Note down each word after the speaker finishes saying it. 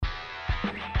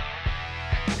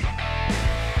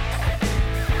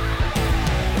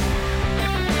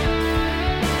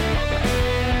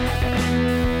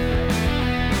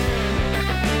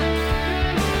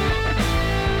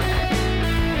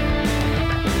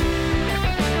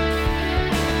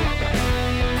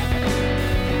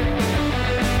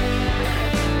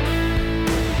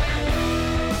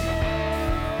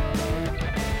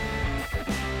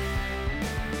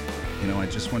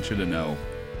just want you to know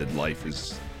that life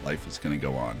is going to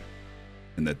go on,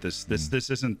 and that this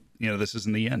isn't this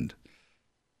isn't the end.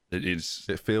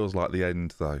 It feels like the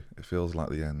end, though. It feels like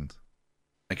the end.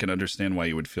 I can understand why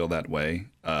you would feel that way.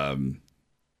 It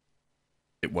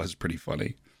was pretty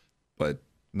funny, but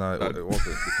no, it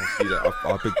wasn't, because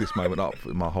I bigged this moment up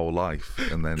in my whole life,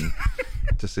 and then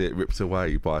to see it ripped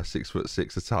away by a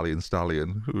 6'6" Italian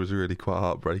stallion, it was really quite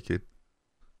heartbreaking.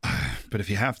 But if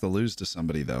you have to lose to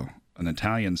somebody, though, an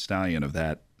Italian stallion of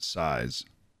that size,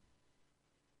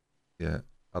 yeah,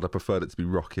 I'd have preferred it to be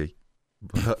Rocky,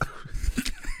 but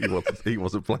he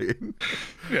wasn't playing.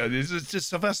 Yeah, it's just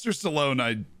Sylvester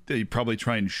Stallone. They'd probably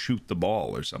try and shoot the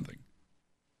ball or something.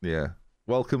 Yeah.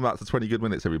 Welcome back to 20 Good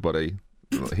Minutes, everybody.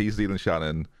 He's Zealand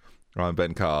Shannon, I'm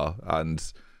Ben Carr, and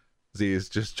Z is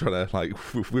just trying to,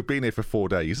 we've been here for 4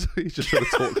 days. He's just trying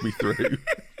to talk me through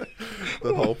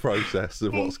the whole process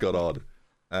of what's gone on.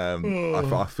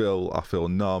 I feel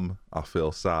numb. I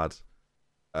feel sad.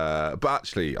 But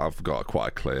actually, I've got quite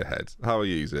a clear head. How are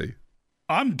you, Z?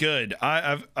 I'm good.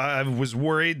 I was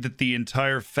worried that the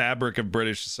entire fabric of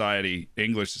British society,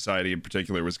 English society in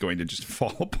particular, was going to just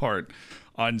fall apart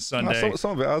on Sunday.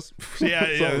 Some of it has.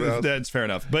 Yeah, that's fair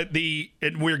enough. But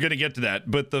we're going to get to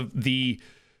that. But the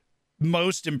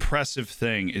most impressive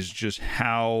thing is just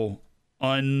how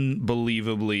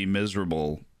unbelievably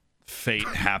miserable fate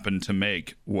happened to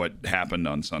make what happened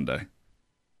on Sunday.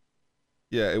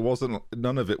 Yeah,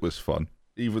 none of it was fun.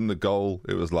 Even the goal,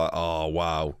 it was like, oh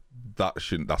wow,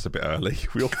 that's a bit early.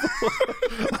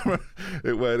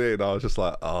 It went in, I was just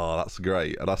like, oh, that's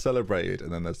great. And I celebrated,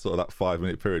 and then there's sort of that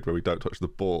 5-minute period where we don't touch the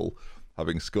ball,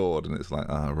 having scored, and it's like,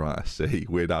 oh right, I see.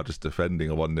 We're now just defending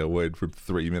a 1-0 win from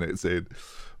 3 minutes in,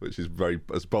 which is very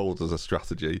as bold as a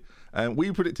strategy. And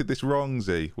we predicted this wrong,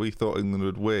 Z. We thought England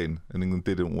would win, and England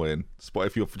didn't win. But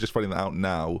if you're just finding that out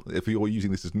now, if you're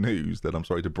using this as news, then I'm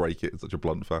sorry to break it in such a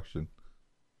blunt fashion.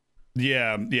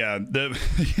 Yeah.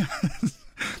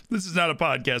 This is not a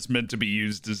podcast meant to be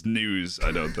used as news,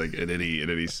 I don't think, in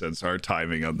any sense. Our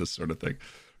timing on this sort of thing.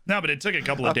 No, but it took a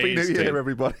couple of days. Happy New Year,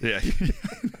 everybody. Yeah.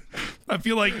 I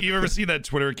feel like you ever see that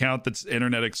Twitter account that's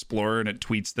Internet Explorer, and it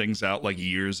tweets things out like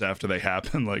years after they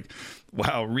happen. Like,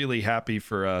 wow, really happy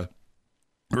for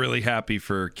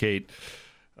Kate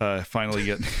finally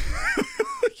getting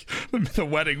the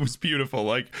wedding was beautiful.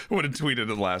 Like, I would have tweeted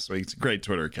it last week. It's a great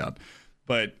Twitter account,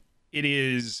 but it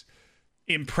is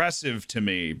impressive to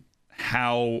me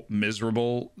how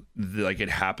miserable it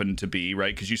happened to be,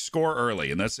 right? Because you score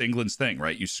early, and that's England's thing,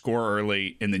 right? You score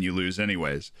early and then you lose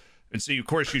anyways. And so, of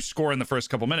course, you score in the first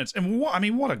couple minutes. And what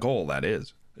a goal that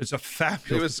is. It's a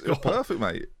fabulous goal. It was perfect,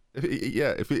 mate.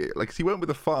 If he went with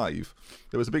a 5,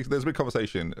 there was a big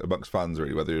conversation amongst fans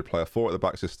really whether he'd play a 4 at the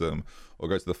back system or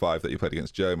go to the 5 that he played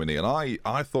against Germany. And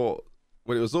I thought,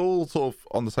 when it was all sort of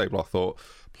on the table, I thought,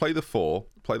 play the 4,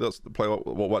 play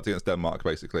what worked against Denmark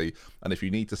basically, and if you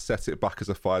need to set it back as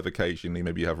a 5 occasionally,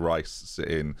 maybe you have Rice sit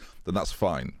in, then that's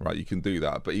fine, right? You can do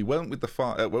that. But he went with the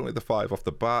 5 off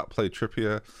the bat, played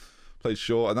Trippier, played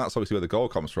short, and that's obviously where the goal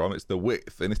comes from. It's the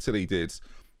width, and Italy did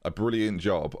a brilliant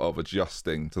job of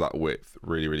adjusting to that width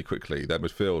really, really quickly. Their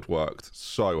midfield worked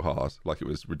so hard, like it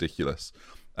was ridiculous.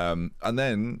 And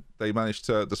then they managed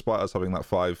to, despite us having that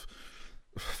 5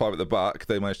 at the back,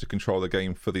 they managed to control the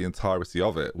game for the entirety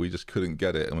of it. We just couldn't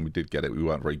get it, and when we did get it, we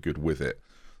weren't very good with it.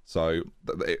 So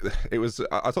it was.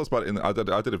 I talked about it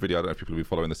I did a video. I don't know if people will be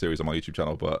following the series on my YouTube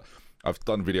channel, but I've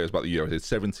done videos about the Euros. I did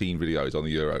 17 videos on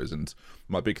the Euros, and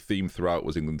my big theme throughout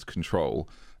was England's control.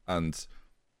 And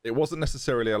it wasn't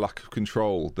necessarily a lack of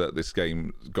control that this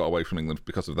game got away from England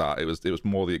because of that. It was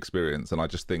more the experience, and I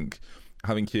just think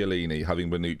having Chiellini, having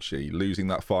Bonucci, losing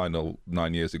that final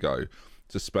 9 years ago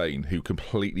to Spain, who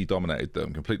completely dominated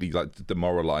them, completely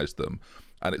demoralised them.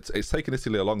 And it's taken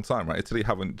Italy a long time, right? Italy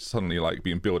haven't suddenly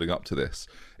been building up to this.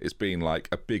 It's been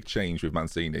a big change with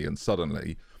Mancini, and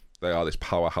suddenly they are this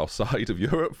powerhouse side of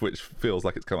Europe, which feels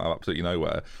like it's come out of absolutely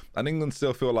nowhere. And England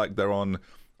still feel like they're on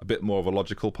a bit more of a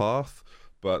logical path,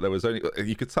 but there was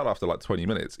you could tell after 20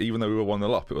 minutes, even though we were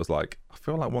 1-0 up, it was I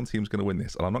feel like one team's going to win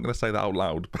this, and I'm not going to say that out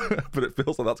loud, but it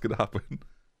feels like that's going to happen.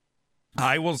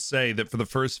 I will say that for the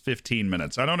first 15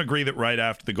 minutes, I don't agree that right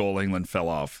after the goal England fell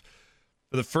off.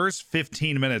 For the first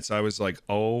 15 minutes, I was like,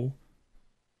 oh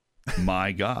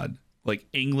my God, like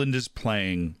England is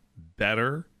playing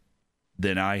better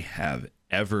than I have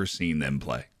ever seen them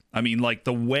play. I mean, like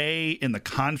the way and the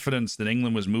confidence that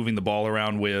England was moving the ball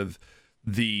around with,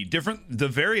 the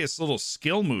various little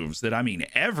skill moves that, I mean,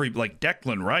 like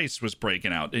Declan Rice was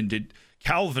breaking out, and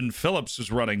Calvin Phillips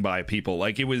was running by people.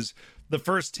 Like, it was the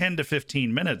first 10 to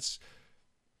 15 minutes,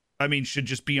 I mean, should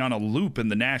just be on a loop in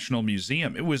the National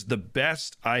Museum. It was the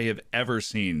best I have ever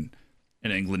seen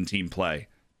an England team play.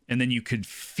 And then you could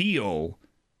feel,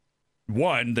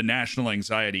 one, the national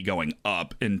anxiety going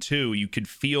up, and two, you could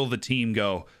feel the team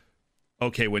go,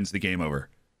 okay, when's the game over?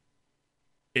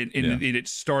 It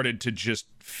started to just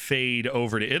fade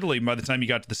over to Italy. By the time you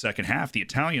got to the second half, the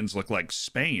Italians looked like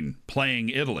Spain playing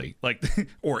Italy, like,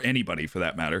 or anybody for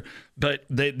that matter. But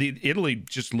the Italy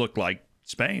just looked like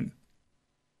Spain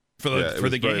for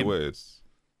the game. Very weird.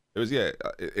 It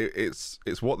was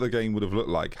it's what the game would have looked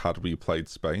like had we played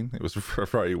Spain. It was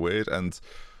very weird, and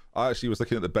I actually was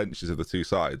looking at the benches of the two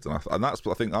sides, and that's,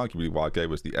 I think, arguably why it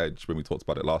gave us the edge when we talked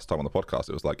about it last time on the podcast.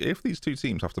 It was like, if these two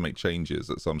teams have to make changes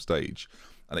at some stage,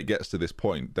 and it gets to this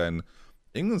point, then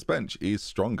England's bench is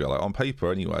stronger, like on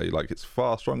paper anyway. Like, it's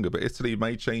far stronger. But Italy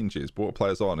made changes, brought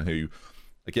players on who,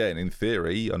 again, in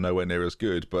theory, are nowhere near as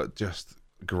good, but just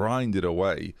grinded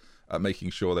away at making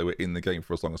sure they were in the game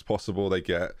for as long as possible. They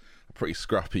get a pretty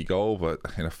scrappy goal, but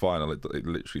in a final, it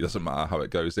literally doesn't matter how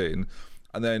it goes in.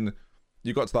 And then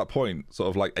you got to that point, sort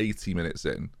of like 80 minutes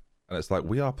in, and it's like,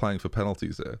 we are playing for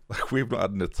penalties here. Like, we've not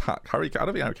had an attack. I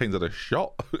don't think Harry Kane's had a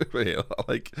shot here.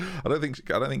 Like, I don't think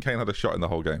Kane had a shot in the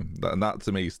whole game. And that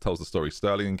to me tells the story.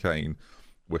 Sterling and Kane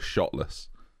were shotless.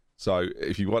 So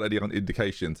if you want any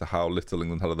indication to how little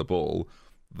England had of the ball,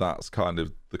 that's kind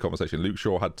of the conversation. Luke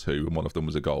Shaw had 2, and one of them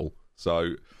was a goal.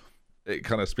 So it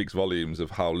kind of speaks volumes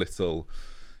of how little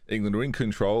England were in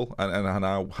control, and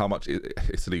how much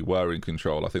Italy were in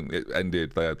control. I think it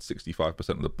ended, they had 65%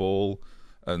 of the ball,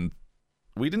 and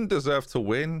we didn't deserve to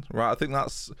win, right? I think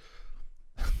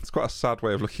it's quite a sad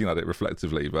way of looking at it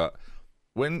reflectively, but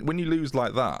when you lose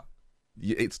like that,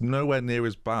 it's nowhere near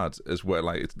as bad as where,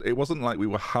 like, it wasn't like we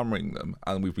were hammering them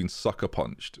and we've been sucker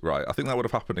punched, right? I think that would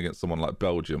have happened against someone like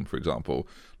Belgium, for example.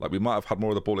 Like, we might have had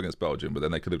more of the ball against Belgium, but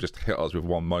then they could have just hit us with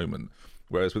one moment.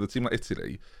 Whereas with a team like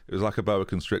Italy, it was like a boa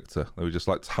constrictor. They were just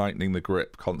like tightening the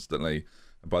grip constantly,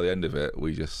 and by the end of it,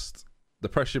 we just the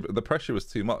pressure was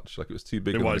too much. Like, it was too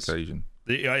big of an occasion.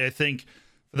 I think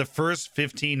for the first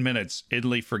 15 minutes,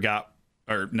 Italy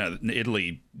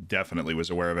definitely was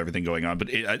aware of everything going on, but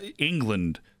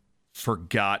England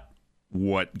forgot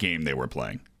what game they were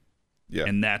playing. Yeah,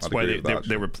 and that's why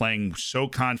they were playing so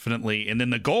confidently. And then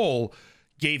the goal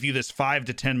gave you this 5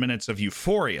 to 10 minutes of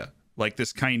euphoria, like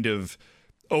this kind of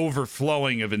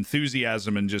overflowing of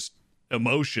enthusiasm and just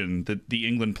emotion that the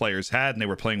England players had, and they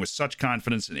were playing with such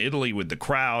confidence. In Italy, with the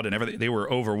crowd and everything, they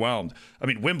were overwhelmed. I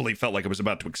mean, Wembley felt like it was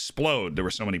about to explode. There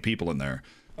were so many people in there.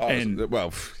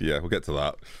 Well, yeah, we'll get to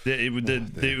that.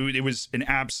 It was an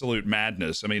absolute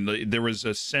madness. I mean, there was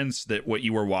a sense that what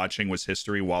you were watching was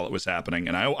history while it was happening,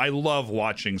 and I love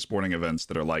watching sporting events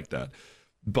that are like that.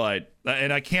 But,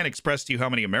 and I can't express to you how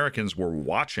many Americans were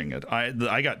watching it.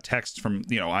 I got texts from,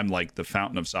 I'm like the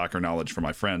fountain of soccer knowledge for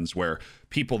my friends, where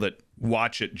people that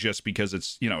watch it just because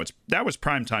that was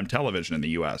primetime television in the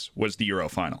U.S., was the Euro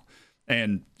final.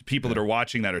 And people that are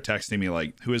watching that are texting me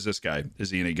like, who is this guy? Is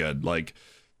he any good? Like,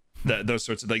 those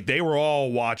sorts of, like, they were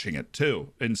all watching it too.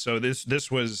 And so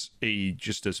this was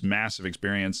just this massive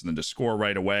experience. And then to score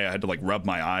right away, I had to like rub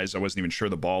my eyes. I wasn't even sure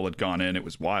the ball had gone in. It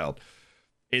was wild.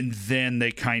 And then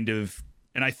they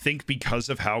and I think because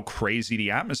of how crazy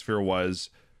the atmosphere was,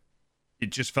 it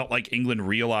just felt like England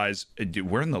realized,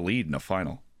 we're in the lead in a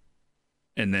final.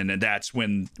 And then that's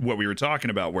when what we were talking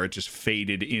about, where it just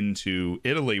faded into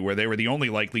Italy, where they were the only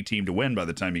likely team to win by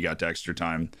the time you got to extra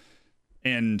time.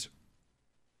 And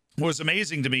what was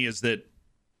amazing to me is that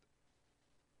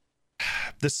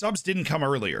the subs didn't come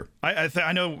earlier.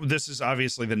 I know this is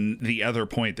obviously the other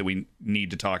point that we need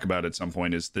to talk about at some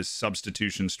point, is this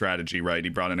substitution strategy, right? He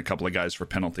brought in a couple of guys for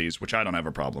penalties, which I don't have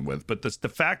a problem with. But the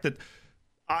fact that,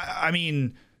 I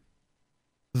mean,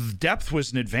 depth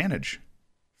was an advantage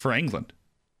for England,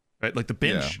 right? Like the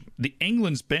bench, the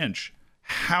England's bench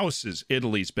houses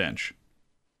Italy's bench.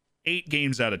 8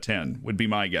 games out of 10 would be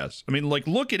my guess. I mean, like,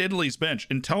 look at Italy's bench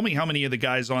and tell me how many of the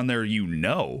guys on there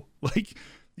Like,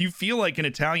 you feel like an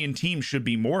Italian team should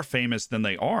be more famous than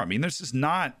they are. I mean, this is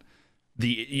not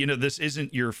this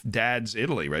isn't your dad's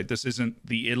Italy, right? This isn't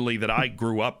the Italy that I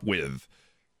grew up with.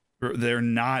 They're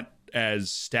not as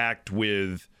stacked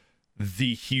with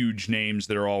the huge names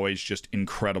that are always just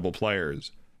incredible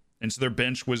players. And so their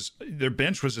bench was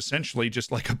essentially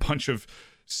just like a bunch of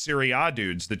Serie A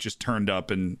dudes that just turned up,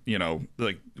 and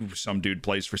like some dude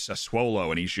plays for Sassuolo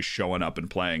and he's just showing up and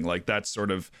playing. Like that's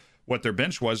sort of what their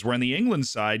bench was. Where on the England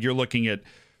side, you're looking at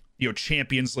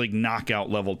Champions League knockout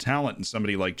level talent and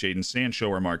somebody like Jadon Sancho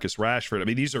or Marcus Rashford. I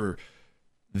mean, these are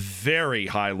very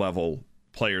high level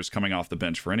players coming off the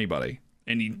bench for anybody,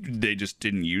 and they just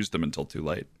didn't use them until too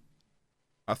late.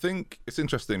 I think it's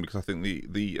interesting because I think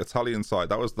the Italian side,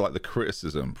 that was like the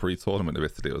criticism pre-tournament of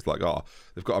Italy. It was like,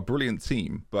 they've got a brilliant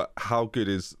team, but how good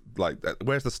is, like,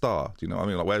 where's the star? Do you know what I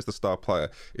mean? Like, where's the star player?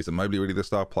 Is Immobile really the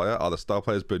star player? Are the star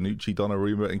players Bonucci,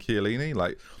 Donnarumma, and Chiellini?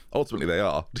 Like, ultimately they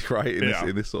are, right?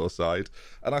 In this sort of side.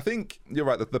 And I think you're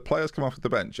right, that the players come off the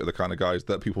bench are the kind of guys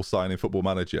that people sign in Football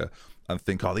Manager and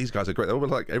think, these guys are great. They're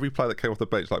almost like every player that came off the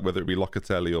bench, like whether it be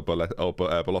Locatelli or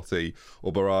Belotti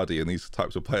or Berardi, and these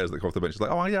types of players that come off the bench, is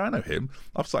like, I know him.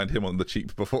 I've signed him on the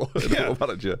cheap before in the Football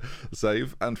Manager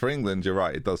save. And for England, you're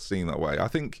right, it does seem that way. I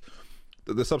think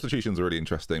the substitutions are really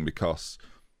interesting because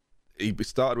he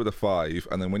started with a 5,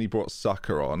 and then when he brought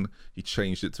Saka on, he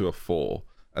changed it to a 4,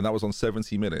 and that was on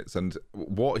 70 minutes. And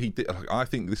what he did, I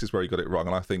think this is where he got it wrong.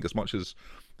 And I think as much as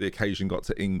the occasion got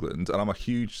to England, and I'm a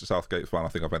huge Southgate fan, I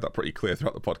think I've made that pretty clear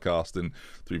throughout the podcast and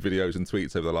through videos and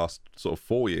tweets over the last sort of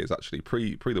 4 years, actually,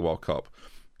 pre the World Cup.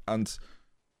 And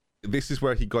this is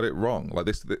where he got it wrong. Like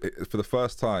this, for the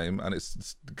first time, and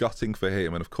it's gutting for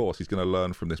him. And of course, he's going to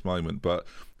learn from this moment. But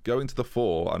going to the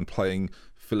 4 and playing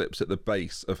Phillips at the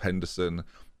base of Henderson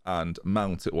and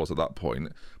Mount, it was at that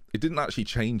point, it didn't actually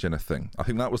change anything. I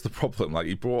think that was the problem. Like,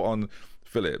 he brought on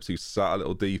Phillips, who sat a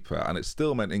little deeper, and it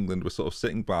still meant England was sort of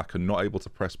sitting back and not able to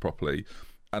press properly.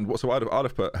 And so I'd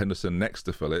have put Henderson next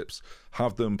to Phillips,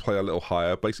 have them play a little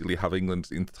higher, basically have England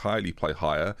entirely play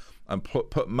higher, and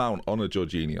put Mount on a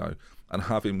Jorginho and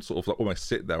have him sort of like almost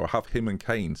sit there, or have him and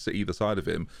Kane sit either side of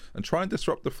him and try and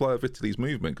disrupt the flow of Italy's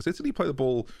movement. Because Italy play the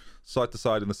ball side to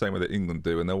side in the same way that England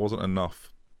do, and there wasn't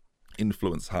enough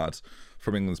influence had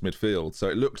from England's midfield. So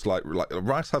it looked like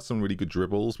Rice had some really good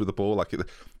dribbles with the ball. Like there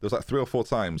was like 3 or 4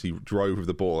 times he drove with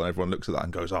the ball, and everyone looks at that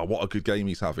and goes, what a good game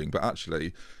he's having. But actually,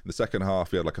 in the second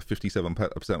half, he had like a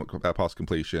 57% pass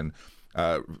completion.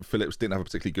 Phillips didn't have a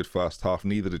particularly good first half.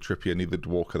 Neither did Trippier, neither did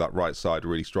Walker. That right side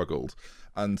really struggled.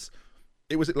 And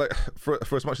it was like, for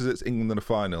as much as it's England in a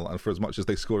final, and for as much as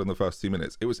they scored in the first 2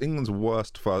 minutes, it was England's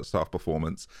worst first half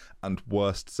performance and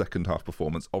worst second half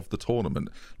performance of the tournament.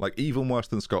 Like, even worse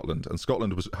than Scotland, and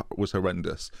Scotland was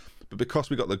horrendous. But because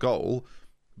we got the goal,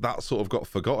 that sort of got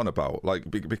forgotten about.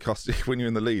 Like, because when you're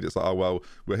in the lead, it's like,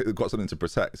 we've got something to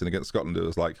protect. And against Scotland, it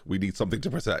was like, we need something to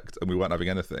protect, and we weren't having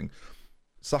anything.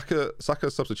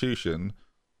 Saka's substitution,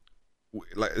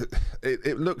 like,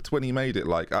 it looked when he made it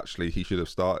like actually he should have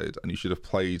started, and he should have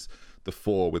played the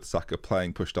 4 with Saka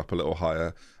playing pushed up a little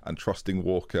higher and trusting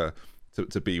Walker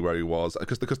to be where he was,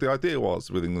 because the idea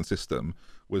was with England's system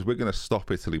was, we're going to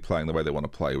stop Italy playing the way they want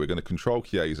to play. We're going to control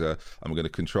Chiesa and we're going to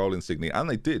control Insigne, and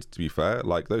they did, to be fair.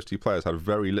 Like, those 2 players had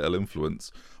very little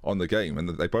influence on the game, and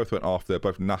they both went off. They're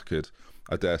both knackered,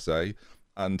 I dare say.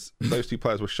 And those 2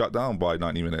 players were shut down by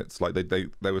 90 minutes. Like,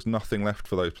 there was nothing left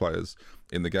for those players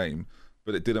in the game.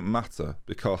 But it didn't matter,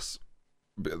 because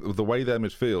the way their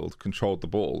midfield controlled the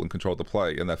ball and controlled the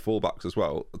play, and their fullbacks as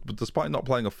well, but despite not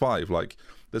playing a 5, like,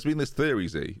 there's been this theory,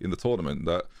 Z, in the tournament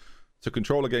that to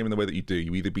control a game in the way that you do,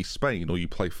 you either be Spain or you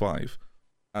play 5.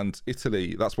 And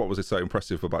Italy, that's what was so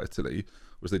impressive about Italy,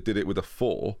 was they did it with a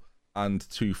 4 and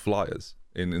 2 flyers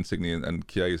in Insigne and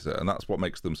Chiesa, and that's what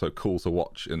makes them so cool to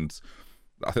watch, and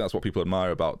I think that's what people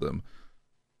admire about them.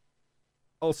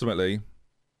 Ultimately,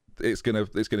 it's gonna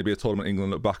be a tournament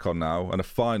England look back on now, and a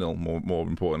final, more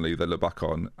importantly, they look back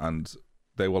on, and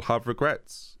they will have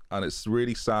regrets. And it's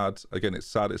really sad. Again, it's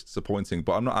sad, it's disappointing,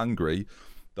 but I'm not angry.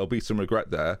 There'll be some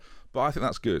regret there, but I think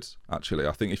that's good, actually.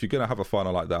 I think if you're going to have a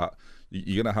final like that,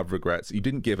 you're going to have regrets. You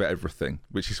didn't give it everything,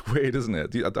 which is weird, isn't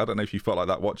it? I don't know if you felt like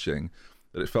that watching,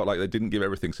 that it felt like they didn't give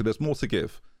everything. So there's more to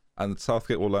give, and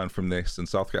Southgate will learn from this, and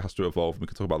Southgate has to evolve. We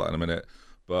can talk about that in a minute.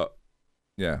 But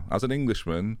yeah, as an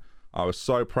Englishman, I was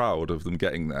so proud of them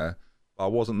getting there. I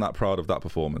wasn't that proud of that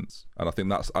performance, and I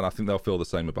think they'll feel the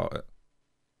same about it.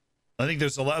 I think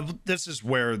there's a lot. This is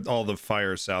where all the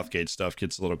fire Southgate stuff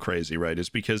gets a little crazy, right? Is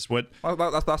because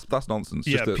that's nonsense.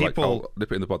 Yeah, just to, people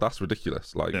nip it in the bud. That's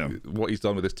ridiculous. Like, what he's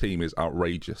done with this team is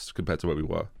outrageous compared to where we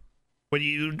were.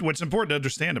 What's important to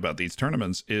understand about these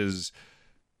tournaments is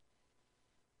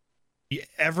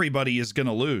everybody is going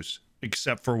to lose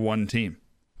except for one team.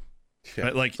 Yeah,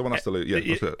 right? Like, someone has to lose. Yeah,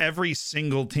 that's it. Every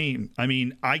single team. I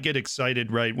mean, I get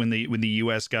excited, right, when the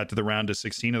U.S. got to the round of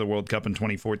 16 of the World Cup in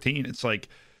 2014. It's like,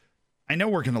 I know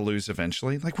we're going to lose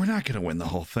eventually. Like, we're not going to win the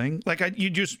whole thing. Like,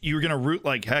 you're going to root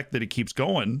like heck that it keeps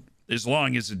going, as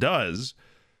long as it does.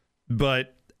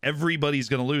 But everybody's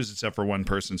going to lose except for one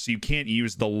person. So you can't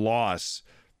use the loss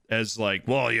as like,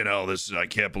 well, I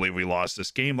can't believe we lost this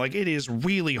game. Like, it is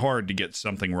really hard to get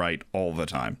something right all the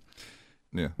time.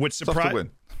 Yeah. What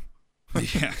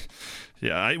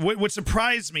What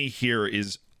surprised me here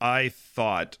is I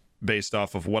thought, based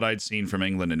off of what I'd seen from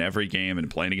England in every game and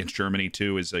playing against Germany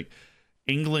too, is like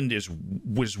England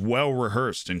was well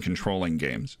rehearsed in controlling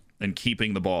games and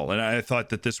keeping the ball. And I thought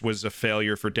that this was a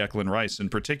failure for Declan Rice in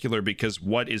particular, because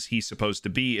what is he supposed to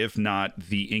be if not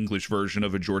the English version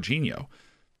of a Jorginho,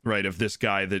 right? Of this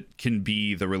guy that can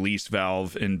be the release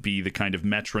valve and be the kind of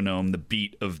metronome, the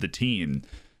beat of the team,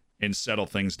 and settle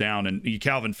things down. And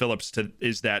Calvin Phillips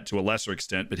is that to a lesser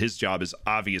extent, but his job is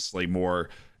obviously more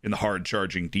in the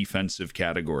hard-charging defensive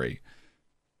category.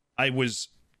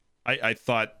 I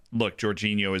thought, look,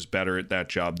 Jorginho is better at that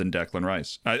job than Declan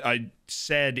Rice. I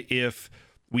said if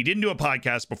we didn't do a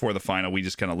podcast before the final, we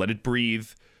just kind of let it breathe.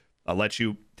 I'll let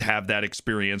you have that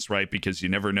experience, right? Because you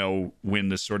never know when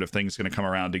this sort of thing's going to come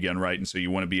around again, right? And so you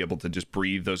want to be able to just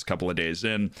breathe those couple of days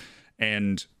in.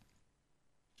 And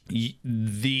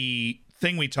the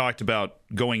thing we talked about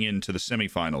going into the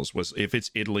semifinals was if it's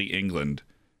Italy-England,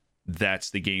 that's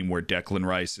the game where Declan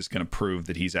Rice is going to prove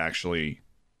that he's actually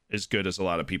as good as a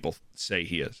lot of people say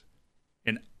he is.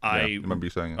 And I remember you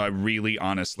saying it. I really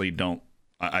honestly don't.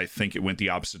 I think it went the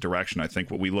opposite direction. I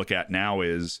think what we look at now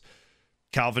is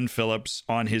Calvin Phillips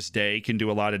on his day can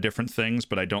do a lot of different things,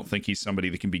 but I don't think he's somebody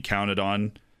that can be counted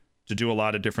on to do a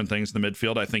lot of different things in the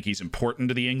midfield. I think he's important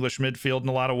to the English midfield in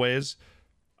a lot of ways.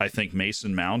 I think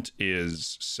Mason Mount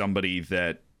is somebody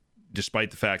that,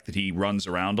 despite the fact that he runs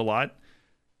around a lot,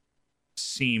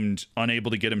 seemed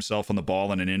unable to get himself on the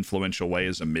ball in an influential way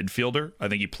as a midfielder. I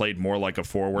think he played more like a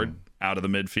forward out of the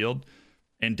midfield.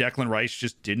 And Declan Rice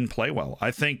just didn't play well.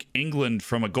 I think England,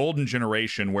 from a golden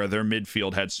generation where their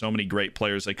midfield had so many great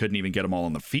players they couldn't even get them all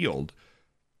on the field,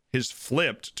 has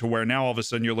flipped to where now all of a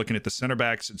sudden you're looking at the center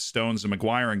backs at Stones and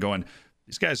Maguire and going,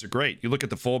 these guys are great. You look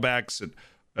at the fullbacks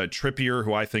at Trippier,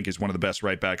 who I think is one of the best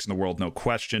right backs in the world, no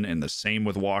question, and the same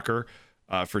with Walker.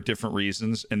 For different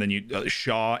reasons. And then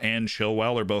Shaw and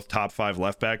Chilwell are both top 5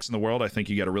 left backs in the world. I think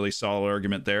you got a really solid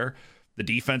argument there. The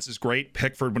defense is great.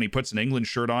 Pickford, when he puts an England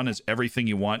shirt on, is everything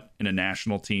you want in a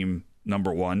national team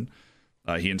number one.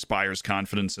 He inspires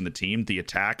confidence in the team. The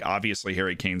attack, obviously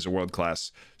Harry Kane's a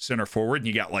world-class center forward, and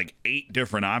you got like 8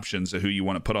 different options of who you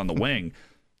want to put on the wing.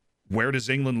 Where does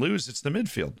England lose? It's the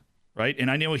midfield, right?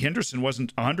 And I know Henderson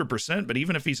wasn't 100%, but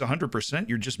even if he's 100%,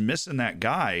 you're just missing that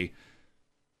guy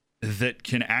that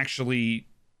can actually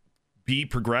be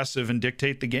progressive and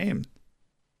dictate the game.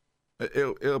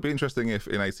 It'll be interesting if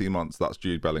in 18 months that's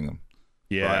Jude Bellingham.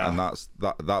 Yeah. Right? And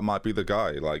that might be the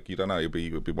guy. Like, you don't know, he'll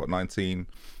be what, 19,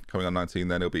 coming on 19,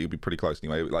 then he'll be pretty close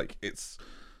anyway. Like, it's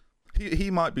he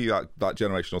might be that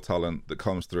generational talent that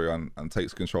comes through and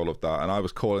takes control of that. And I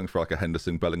was calling for like a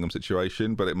Henderson Bellingham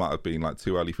situation, but it might have been like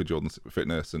too early for Jordan's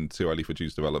fitness and too early for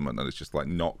Jude's development, and it's just like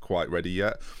not quite ready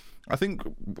yet. I think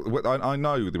I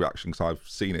know the reactions. I've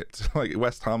seen it. Like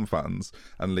West Ham fans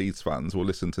and Leeds fans will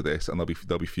listen to this and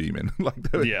they'll be fuming, like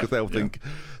because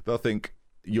they'll think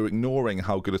you're ignoring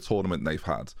how good a tournament they've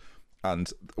had.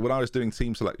 And when I was doing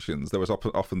team selections, there was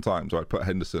often times where I put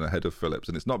Henderson ahead of Phillips,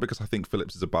 and it's not because I think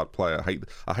Phillips is a bad player.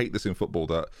 I hate this in football,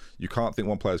 that you can't think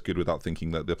one player is good without thinking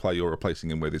that the player you're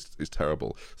replacing him with is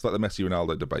terrible. It's like the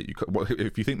Messi-Ronaldo debate.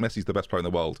 If you think Messi's the best player in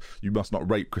the world, you must not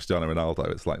rate Cristiano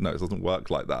Ronaldo. It's like, no, it doesn't work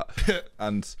like that.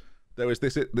 And there is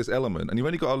this element, and you've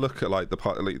only got to look at like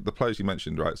the players you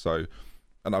mentioned, right? So.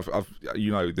 And I've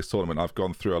this tournament, I've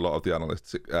gone through a lot of the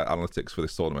analytics for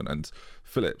this tournament, and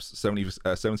Phillips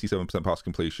 77% pass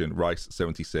completion, Rice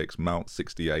 76, Mount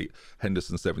 68,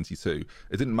 Henderson 72.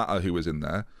 It didn't matter who was in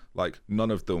there; like none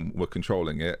of them were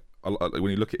controlling it. When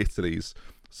you look at Italy's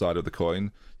side of the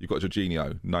coin, you've got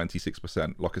Jorginho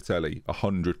 96%, Locatelli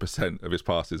 100% of his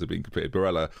passes are being completed,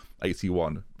 Barella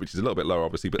 81, which is a little bit lower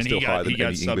obviously, but still higher than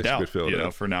any English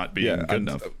midfielder, for not being good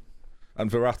enough. And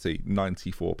Verratti,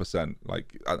 94%.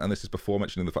 Like, and this is before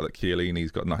mentioning the fact that Chiellini's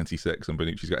got 96 and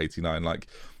Bonucci's got 89. Like,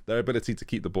 their ability to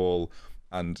keep the ball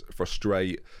and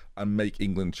frustrate and make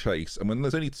England chase. And when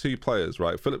there's only 2 players,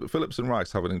 right, Phillips and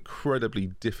Rice have an incredibly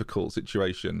difficult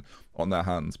situation on their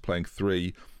hands, playing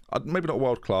 3, maybe not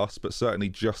world class, but certainly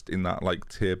just in that like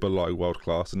tier below world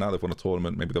class. And now they've won a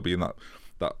tournament, maybe they'll be in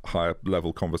that higher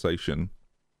level conversation.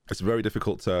 It's very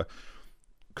difficult to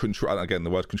control. Again, the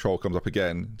word control comes up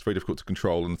again. It's very difficult to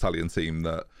control an Italian team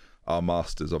that are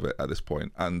masters of it at this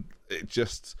point. And it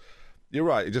just, you're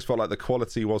right, it just felt like the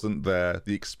quality wasn't there.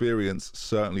 The experience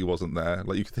certainly wasn't there.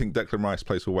 Like, you could think Declan Rice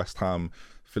plays for West Ham,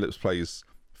 Phillips plays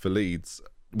for Leeds.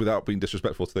 without being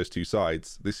disrespectful to those two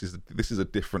sides, this is a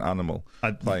different animal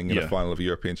playing in a final of a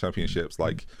European Championships.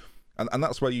 Like, and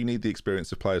that's where you need the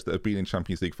experience of players that have been in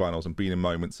Champions League finals and been in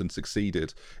moments and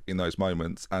succeeded in those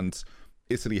moments. And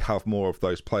Italy have more of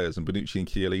those players, and Bonucci and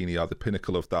Chiellini are the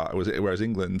pinnacle of that. Whereas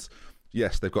England,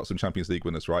 yes, they've got some Champions League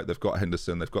winners, right? They've got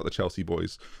Henderson, they've got the Chelsea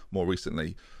boys more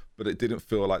recently, but it didn't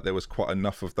feel like there was quite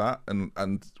enough of that.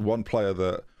 And one player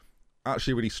that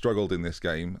actually really struggled in this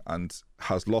game and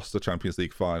has lost the Champions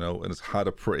League final and has had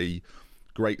a pretty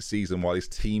great season while his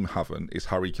team haven't is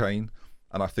Harry Kane.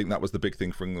 And I think that was the big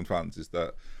thing for England fans, is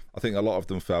that I think a lot of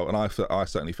them felt, and I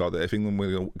certainly felt, that if England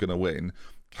were going to win,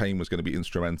 Kane was going to be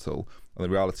instrumental. And the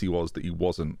reality was that he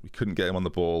wasn't. We couldn't get him on the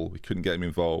ball. We couldn't get him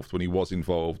involved. When he was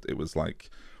involved, it was like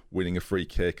winning a free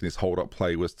kick, and his hold-up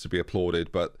play was to be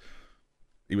applauded. But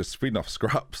he was feeding off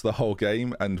scraps the whole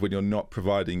game. And when you're not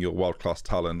providing your world-class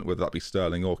talent, whether that be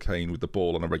Sterling or Kane, with the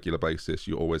ball on a regular basis,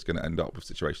 you're always going to end up with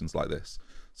situations like this.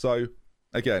 So,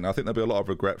 again, I think there'll be a lot of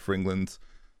regret for England,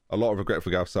 a lot of regret for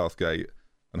Gareth Southgate,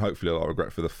 and hopefully a lot of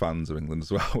regret for the fans of England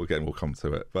as well. Again, we'll come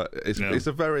to it. But it's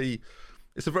a very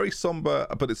somber,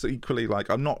 but it's equally like,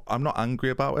 I'm not angry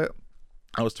about it.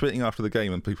 I was tweeting after the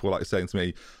game and people were like saying to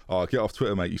me, "Oh, get off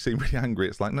Twitter, mate. You seem really angry."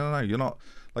 It's like, no, you're not.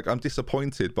 Like, I'm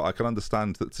disappointed, but I can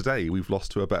understand that today we've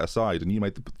lost to a better side, and you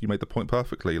made the point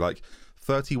perfectly. Like,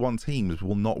 31 teams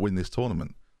will not win this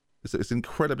tournament. It's an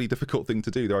incredibly difficult thing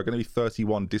to do. There are going to be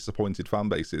 31 disappointed fan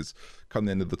bases come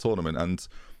the end of the tournament, and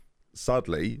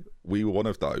sadly, we were one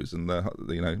of those. And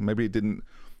maybe it didn't,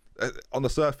 on the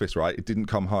surface, right? It didn't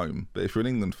come home, but if you're an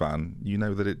England fan, you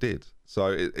know that it did. So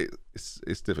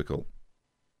it's difficult.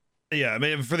 Yeah, I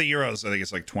mean, for the Euros, I think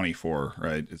it's like 24,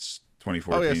 right? It's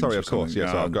 24. Oh yeah, teams sorry, or of course. something.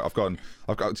 Yeah, so I've gone.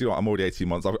 Do you know what? I'm already 18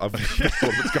 months. I've this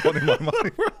tournament's gone in my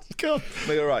mind. God.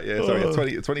 No, you're right. Yeah,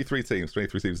 sorry. 23 teams.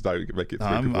 23 teams don't make it through.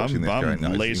 I'm going,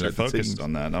 laser focused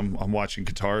on that. I'm watching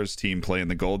Qatar's team play in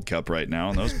the Gold Cup right now,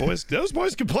 and those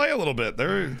boys can play a little bit.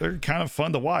 They're kind of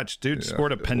fun to watch. Dude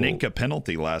scored a Panenka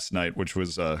penalty last night, which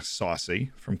was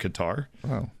saucy from Qatar.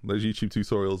 Wow, those YouTube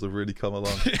tutorials have really come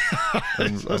along.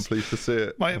 I'm pleased to see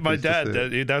it. My dad.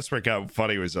 That's where it got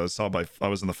funny. Was I was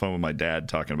on the phone with my dad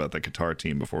talking about the Qatar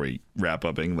team before we wrap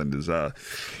up England.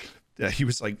 He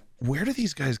was like, "Where do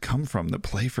these guys come from that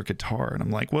play for Qatar?" And I'm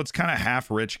like, "Well, it's kind of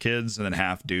half rich kids and then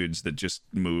half dudes that just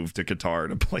moved to Qatar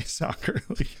to play soccer."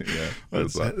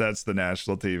 That's the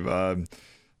national team.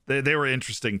 They were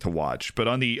interesting to watch. But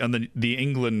on the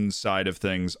England side of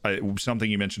things,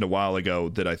 something you mentioned a while ago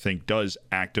that I think does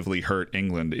actively hurt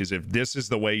England is if this is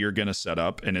the way you're going to set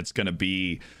up, and it's going to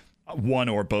be one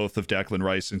or both of Declan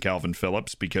Rice and Calvin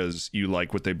Phillips because you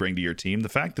like what they bring to your team. The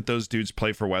fact that those dudes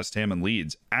play for West Ham and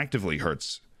Leeds actively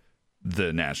hurts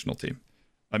the national team.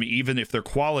 I mean, even if their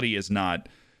quality is not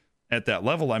at that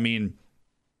level, I mean,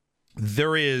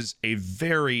 there is a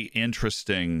very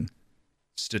interesting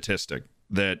statistic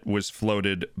that was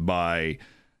floated by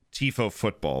Tifo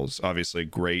Footballs, obviously a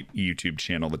great YouTube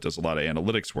channel that does a lot of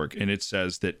analytics work, and it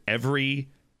says that every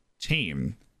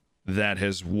team that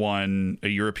has won a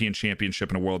European Championship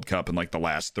and a World Cup in like the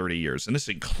last 30 years, and this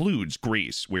includes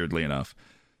Greece, weirdly enough,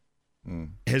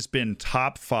 has been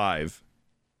top 5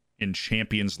 in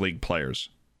Champions League players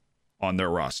on their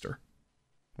roster.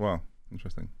 Wow,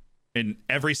 interesting. In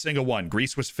every single one.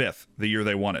 Greece was 5th the year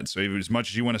they won it. So as much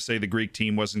as you want to say the Greek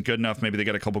team wasn't good enough, maybe they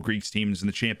got a couple Greek teams in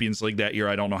the Champions League that year.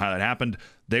 I don't know how that happened.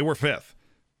 They were 5th.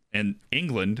 And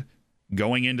England,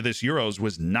 going into this Euros,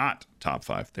 was not top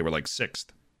 5. They were like 6th.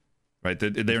 Right?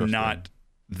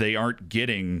 They aren't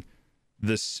getting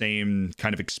the same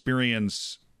kind of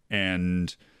experience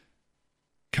and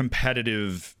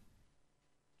competitive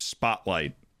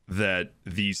spotlight that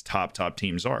these top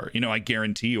teams are. I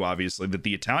guarantee you, obviously, that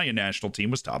the Italian national team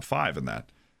was top 5 in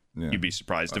that. Yeah. You'd be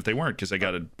surprised if they weren't, because they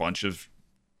got a bunch of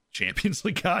Champions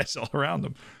League guys all around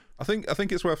them. I think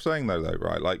it's worth saying though,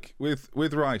 right? Like with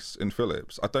Rice and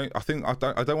Phillips, I don't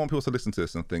want people to listen to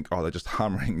this and think, oh, they're just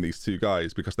hammering these two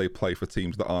guys because they play for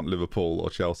teams that aren't Liverpool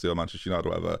or Chelsea or Manchester United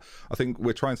or whatever. I think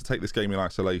we're trying to take this game in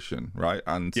isolation, right?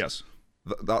 And yes.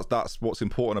 That's what's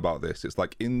important about this. It's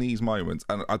like in these moments,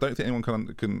 and I don't think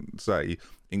anyone can say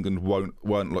England weren't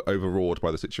overawed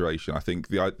by the situation. I think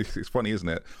it's funny, isn't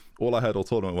it? All I heard all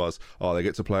tournament was, oh, they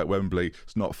get to play at Wembley.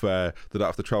 It's not fair. They don't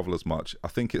have to travel as much. I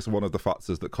think it's one of the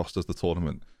factors that cost us the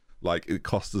tournament. Like, it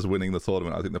cost us winning the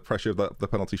tournament. I think the pressure of the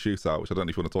penalty shootout, which I don't know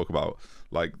if you want to talk about,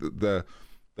 like the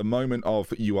moment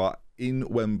of you are in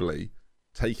Wembley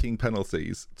taking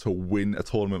penalties to win a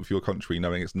tournament for your country,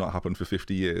 knowing it's not happened for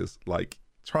 50 years. Like,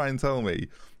 try and tell me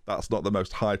that's not the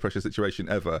most high pressure situation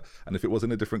ever. And if it was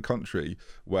in a different country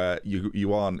where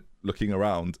you aren't looking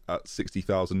around at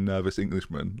 60,000 nervous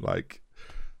Englishmen, like,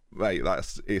 mate,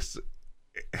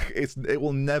 it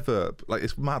will never, like,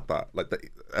 it's mad that,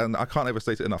 like, and I can't ever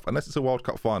state it enough, unless it's a World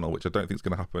Cup final, which I don't think is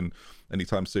going to happen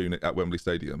anytime soon at Wembley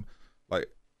Stadium. Like,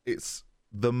 it's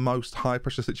the most high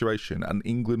pressure situation an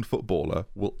England footballer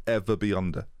will ever be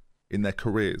under in their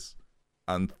careers,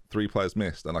 and 3 players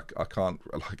missed, and I can't,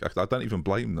 like, I don't even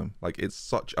blame them. Like, it's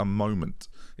such a moment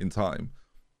in time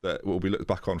that will be looked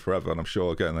back on forever, and I'm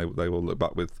sure again they will look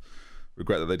back with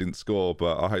regret that they didn't score,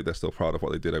 but I hope they're still proud of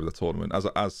what they did over the tournament,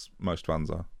 as most fans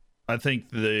are. I think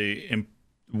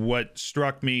what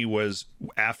struck me was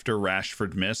after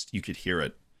Rashford missed, you could hear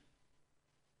it.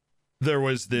 There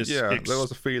was this... there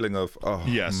was a feeling of,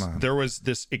 man. There was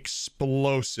this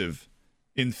explosive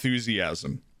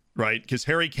enthusiasm, right? Because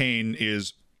Harry Kane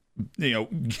is,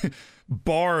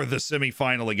 bar the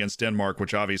semifinal against Denmark,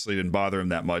 which obviously didn't bother him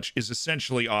that much, is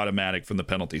essentially automatic from the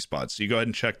penalty spot. So you go ahead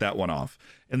and check that one off.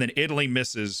 And then Italy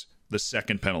misses the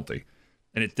second penalty.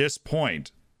 And at this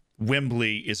point,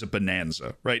 Wembley is a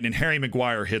bonanza, right? And Harry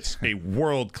Maguire hits a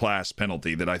world-class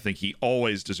penalty that I think he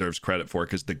always deserves credit for,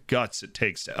 because the guts it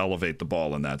takes to elevate the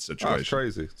ball in that situation. It's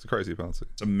crazy. It's a crazy penalty.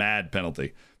 It's a mad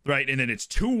penalty, right? And then it's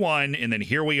 2-1, and then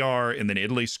here we are, and then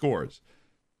Italy scores.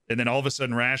 And then all of a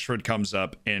sudden Rashford comes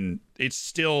up, and it's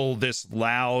still this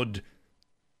loud...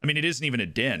 I mean, it isn't even a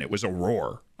din. It was a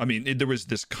roar. I mean, there was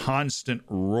this constant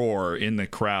roar in the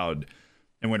crowd.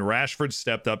 And when Rashford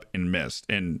stepped up and missed,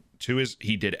 and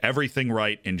he did everything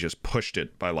right and just pushed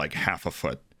it by like half a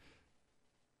foot.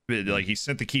 Like, he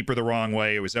sent the keeper the wrong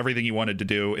way. It was everything he wanted to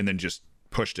do, and then just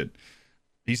pushed it.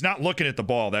 He's not looking at the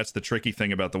ball. That's the tricky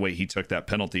thing about the way he took that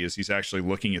penalty, is he's actually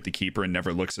looking at the keeper and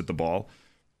never looks at the ball.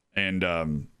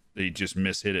 And he just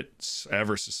mishit it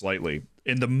ever so slightly.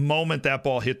 In the moment that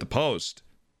ball hit the post,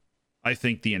 I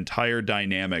think the entire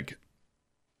dynamic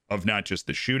of not just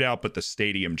the shootout, but the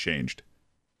stadium changed.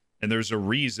 And there's a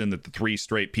reason that the 3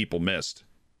 straight people missed,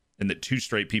 and that 2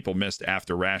 straight people missed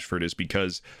after Rashford, is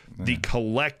because the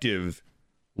collective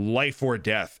life or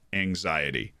death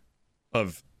anxiety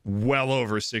of well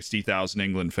over 60,000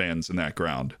 England fans in that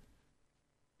ground.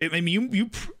 I mean, you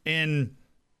in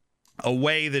a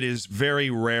way that is very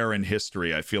rare in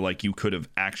history, I feel like you could have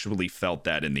actually felt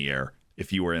that in the air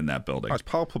if you were in that building. It's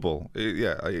palpable.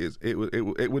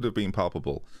 It would have been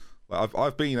palpable.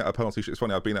 I've been at a penalty. It's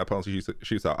funny. I've been at a penalty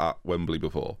shootout at Wembley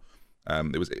before.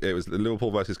 It was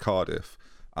Liverpool versus Cardiff,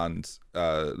 and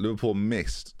Liverpool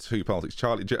missed 2 penalties.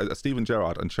 Steven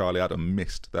Gerrard and Charlie Adam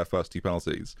missed their first 2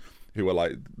 penalties. They were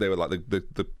like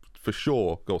the for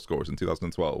sure goal scorers in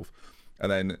 2012,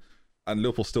 and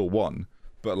Liverpool still won.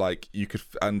 But like, you could,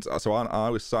 and so I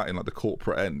was sat in like the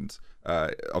corporate end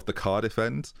of the Cardiff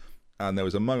end. And there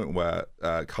was a moment where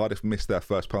Cardiff missed their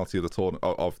first penalty of the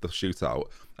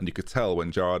shootout, and you could tell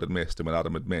when Gerrard had missed and when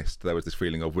Adam had missed, there was this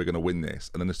feeling of, we're going to win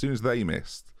this. And then as soon as they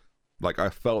missed, like,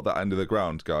 I felt that end of the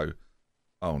ground go,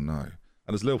 oh no.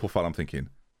 And as a Liverpool fan, I'm thinking,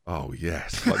 oh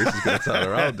yes, like, this is going to turn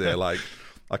around here. Like,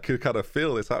 I could kind of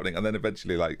feel this happening. And then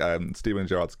eventually, like, Steven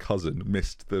Gerrard's cousin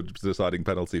missed the deciding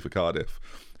penalty for Cardiff,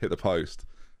 hit the post,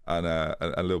 and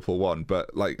Liverpool won.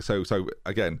 But like, so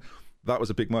again, that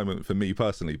was a big moment for me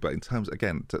personally. But in terms,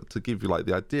 again, to give you like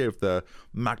the idea of the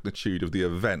magnitude of the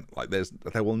event, like,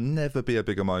 there will never be a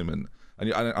bigger moment.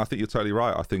 And I think you're totally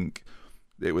right. I think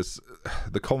it was,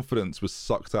 the confidence was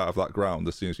sucked out of that ground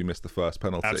as soon as we missed the first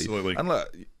penalty. Absolutely. And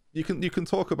look, you can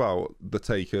talk about the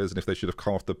takers and if they should have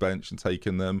come off the bench and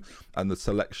taken them, and the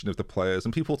selection of the players.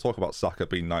 And people talk about Saka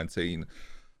being 19.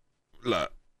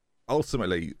 Look,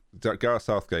 ultimately, Gareth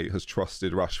Southgate has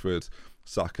trusted Rashford,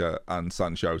 Saka and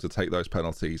Sancho to take those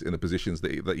penalties in the positions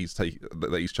that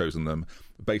he's chosen them,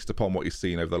 based upon what he's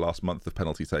seen over the last month of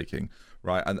penalty taking,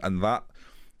 right? And that,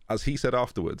 as he said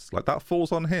afterwards, like, that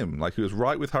falls on him. Like, he was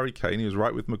right with Harry Kane, he was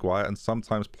right with Maguire, and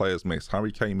sometimes players miss.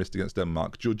 Harry Kane missed against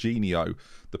Denmark. Jorginho,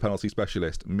 the penalty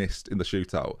specialist, missed in the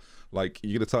shootout. Like,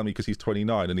 you're gonna tell me because he's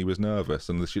 29 and he was nervous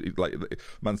and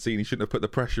Mancini shouldn't have put the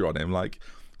pressure on him? Like,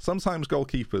 sometimes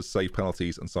goalkeepers save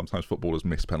penalties and sometimes footballers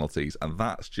miss penalties, and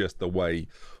that's just the way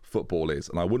football is,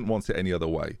 and I wouldn't want it any other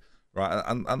way, right?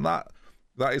 And that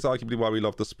is arguably why we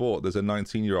love the sport. There's a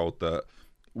 19-year-old that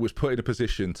was put in a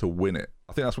position to win it.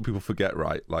 I think that's what people forget,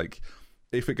 right? Like,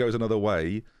 if it goes another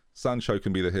way, Sancho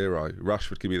can be the hero,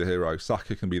 Rashford can be the hero,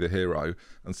 Saka can be the hero,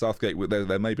 and Southgate,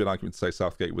 there may be an argument to say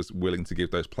Southgate was willing to give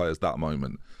those players that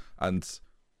moment. And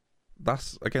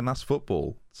that's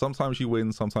football. Sometimes you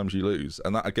win, sometimes you lose,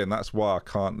 and that's why I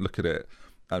can't look at it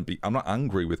and I'm not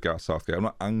angry with Gareth Southgate. I'm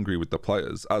not angry with the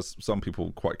players, as some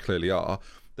people quite clearly are.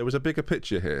 There was a bigger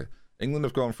picture here. England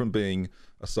have gone from being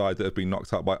a side that have been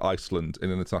knocked out by Iceland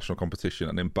in an international competition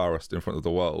and embarrassed in front of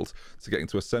the world to getting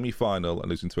to a semi-final and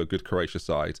losing to a good Croatia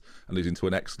side and losing to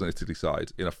an excellent Italy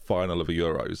side in a final of a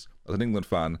Euros. As an England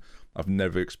fan, I've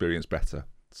never experienced better.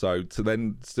 So to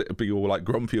then be all like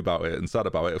grumpy about it and sad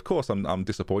about it, of course I'm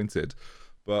disappointed.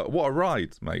 But what a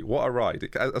ride, mate! What a ride!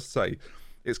 As I say,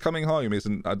 it's coming home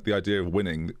isn't the idea of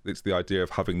winning; it's the idea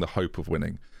of having the hope of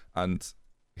winning. And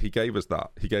he gave us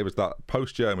that. He gave us that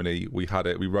post Germany. We had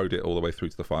it. We rode it all the way through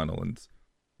to the final. And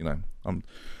I'm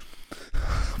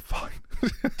fine.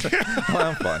 I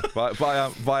am fine. But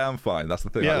I am fine. That's the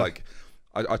thing. Yeah.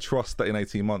 I trust that in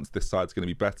 18 months this side's going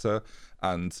to be better,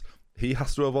 and he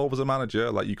has to evolve as a manager.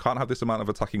 Like, you can't have this amount of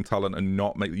attacking talent and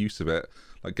not make use of it.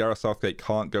 Like, Gareth Southgate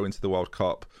can't go into the World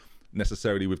Cup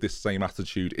necessarily with this same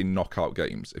attitude in knockout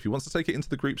games. If he wants to take it into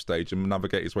the group stage and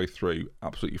navigate his way through,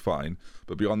 absolutely fine.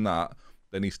 But beyond that,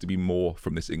 there needs to be more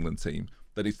from this England team.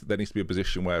 There needs to be a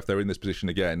position where if they're in this position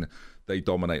again, they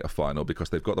dominate a final because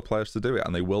they've got the players to do it,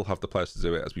 and they will have the players to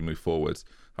do it as we move forward.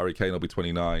 Harry Kane will be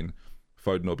 29.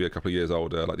 Foden will be a couple of years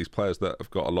older. Like, these players that have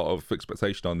got a lot of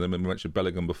expectation on them, and we mentioned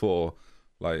Bellingham before.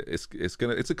 Like, it's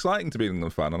exciting to be an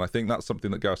England fan, and I think that's something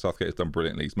that Gareth Southgate has done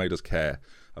brilliantly. He's made us care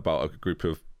about a group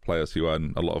of players who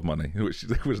earn a lot of money, which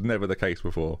was never the case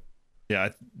before. Yeah,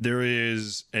 there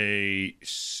is a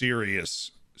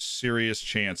serious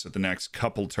chance at the next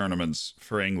couple tournaments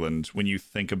for England when you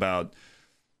think about,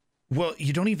 well,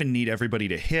 you don't even need everybody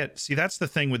to hit. See, that's the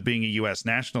thing with being a U.S.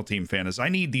 national team fan, is I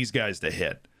need these guys to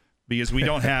hit. Because we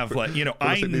don't have, like,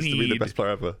 I need to be the best player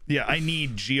ever. Yeah, I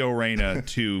need Gio Reyna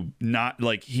to not,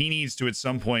 like, he needs to at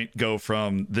some point go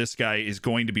from this guy is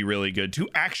going to be really good to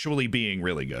actually being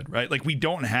really good, right? Like, we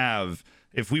don't have,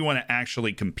 if we want to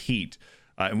actually compete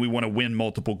and we want to win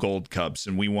multiple Gold Cups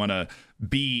and we want to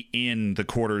be in the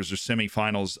quarters or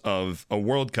semifinals of a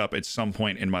World Cup at some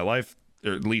point in my life,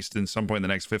 or at least in some point in the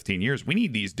next 15 years, we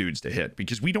need these dudes to hit,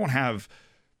 because we don't have.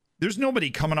 There's nobody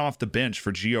coming off the bench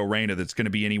for Gio Reyna that's going to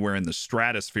be anywhere in the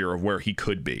stratosphere of where he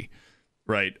could be,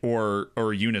 right? Or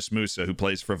Yunus Musa, who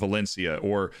plays for Valencia,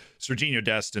 or Sergiño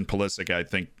Dest and Pulisic, I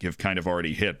think, have kind of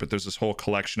already hit. But there's this whole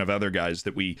collection of other guys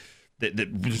that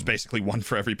there's basically one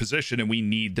for every position, and we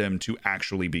need them to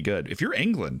actually be good. If you're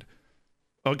England,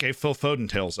 okay, Phil Foden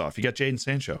tails off. You got Jadon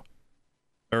Sancho.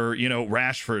 Or,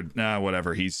 Rashford,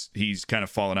 whatever. He's kind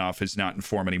of fallen off. He's not in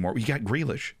form anymore. You got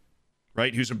Grealish.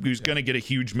 Right, who's going to get a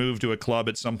huge move to a club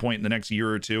at some point in the next year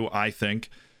or two, I think.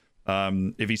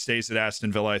 If he stays at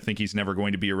Aston Villa, I think he's never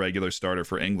going to be a regular starter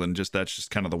for England. That's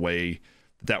just kind of the way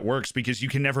that works, because you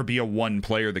can never be a one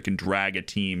player that can drag a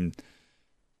team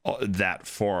that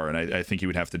far. And I think he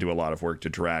would have to do a lot of work to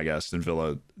drag Aston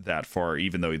Villa that far,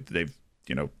 even though they've,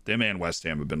 them and West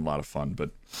Ham have been a lot of fun.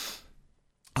 But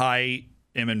I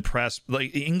am impressed.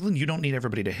 Like, England, you don't need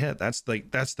everybody to hit. That's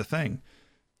the thing.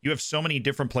 You have so many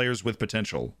different players with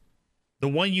potential. The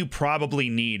one you probably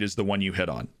need is the one you hit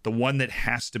on. The one that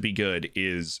has to be good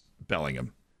is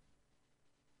Bellingham,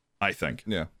 I think.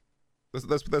 Yeah.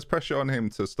 There's pressure on him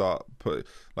to start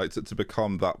to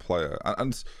become that player.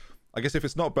 And I guess if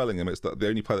it's not Bellingham, it's the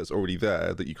only player that's already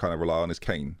there that you kind of rely on is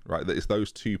Kane, right? That it's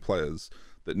those two players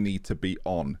that need to be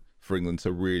on for England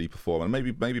to really perform. And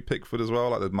maybe Pickford as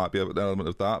well. Like, there might be an element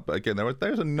of that. But again,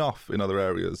 there's enough in other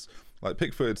areas. Like,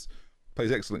 Pickford plays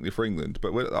excellently for England,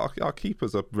 but our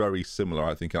keepers are very similar,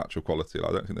 I think, in actual quality.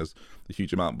 Like, I don't think there's a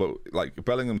huge amount, but like,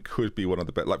 Bellingham could be one of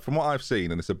the best. Like, from what I've seen,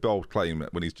 and it's a bold claim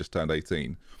when he's just turned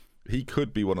 18, he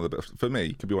could be one of the best. For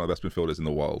me, could be one of the best midfielders in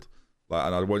the world. Like,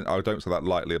 and I don't say that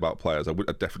lightly about players. I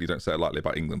definitely don't say it lightly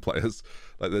about England players.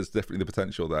 Like, there's definitely the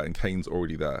potential there, and Kane's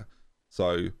already there.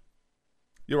 So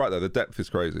you're right there. The depth is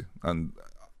crazy, and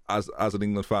as an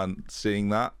England fan, seeing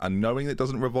that and knowing it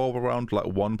doesn't revolve around like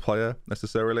one player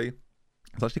necessarily,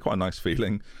 it's actually quite a nice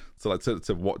feeling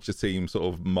to watch a team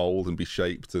sort of mold and be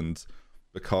shaped and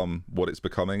become what it's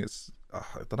becoming. It's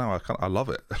I don't know. I love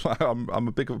it. I'm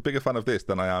a bigger fan of this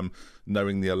than I am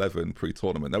knowing the 11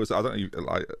 pre-tournament. There was I don't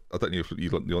know if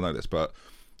you'll know this, but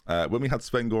when we had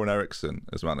Sven-Göran Eriksson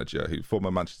as manager,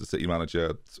 former Manchester City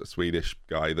manager, a Swedish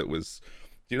guy that was.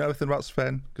 Do you know anything about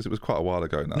Sven? Because it was quite a while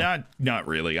ago now. Not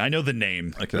really. I know the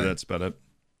name. Okay, that's about it.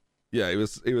 Yeah, it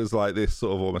was like this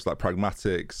sort of almost like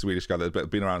pragmatic Swedish guy that had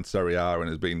been around Serie A and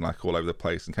has been like all over the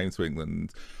place and came to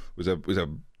England. Was a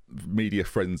media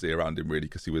frenzy around him, really,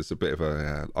 because he was a bit of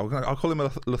a I'll call him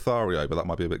a Lothario, but that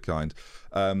might be a bit kind.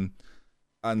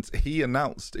 And he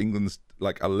announced England's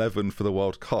like 11 for the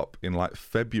World Cup in like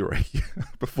February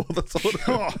before the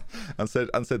tournament,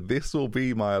 and said this will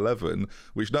be my 11,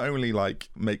 which not only like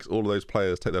makes all of those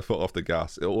players take their foot off the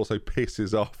gas, it also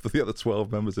pisses off the other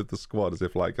 12 members of the squad, as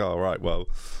if like, oh right, well,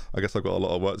 I guess I've got a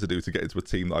lot of work to do to get into a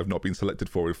team that I've not been selected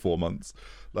for in 4 months.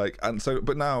 Like, and so,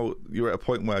 but now you're at a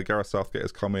point where Gareth Southgate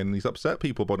has come in and he's upset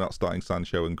people by not starting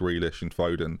Sancho and Grealish and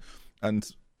Foden, and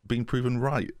being proven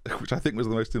right, which I think was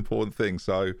the most important thing.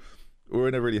 So we're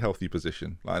in a really healthy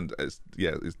position, and it's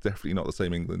definitely not the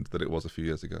same England that it was a few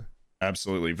years ago.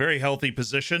 Absolutely. Very healthy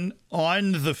position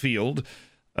on the field.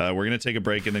 We're going to take a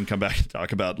break and then come back and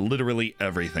talk about literally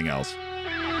everything else.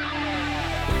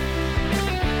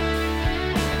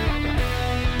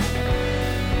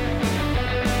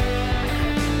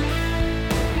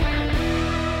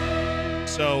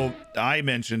 So I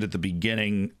mentioned at the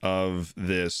beginning of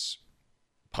this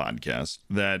podcast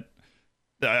that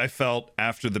I felt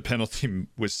after the penalty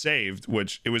was saved,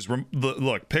 which it was,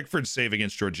 look, Pickford's save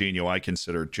against Jorginho, I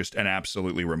consider just an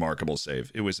absolutely remarkable save.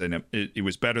 It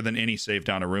was better than any save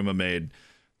Donnarumma made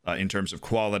in terms of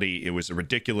quality. It was a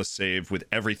ridiculous save with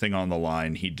everything on the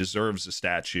line. He deserves a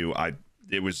statue.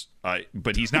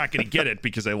 But he's not going to get it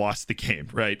because I lost the game,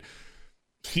 right?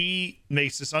 He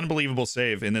makes this unbelievable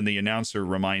save, and then the announcer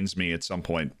reminds me at some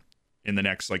point in the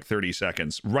next like 30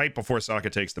 seconds, right before Saka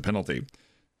takes the penalty,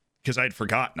 because I'd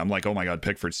forgotten. I'm like, oh my God,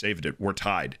 Pickford saved it. We're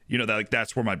tied.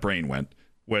 That's where my brain went,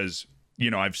 was,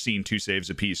 I've seen 2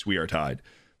 saves apiece. We are tied.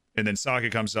 And then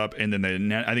Saka comes up, and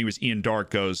then I think it was Ian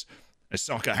Dark goes,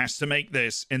 Saka has to make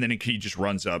this. And then he just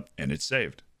runs up and it's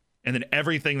saved. And then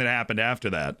everything that happened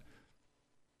after that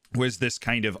was this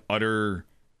kind of utter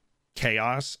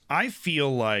chaos. I feel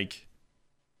like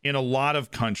in a lot of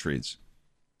countries,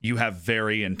 you have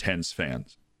very intense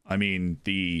fans. I mean,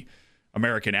 the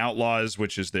American Outlaws,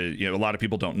 which is a lot of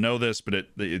people don't know this, but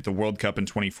at the World Cup in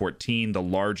 2014, the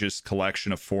largest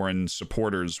collection of foreign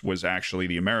supporters was actually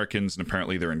the Americans, and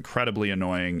apparently they're incredibly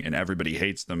annoying and everybody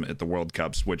hates them at the World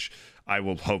Cups, which I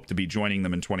will hope to be joining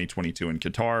them in 2022 in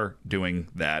Qatar doing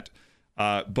that.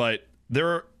 But there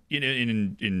are,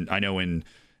 I know in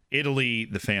Italy,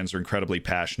 the fans are incredibly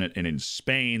passionate, and in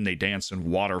Spain, they dance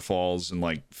in waterfalls and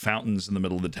like fountains in the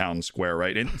middle of the town square,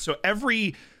 right? And so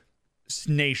every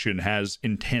nation has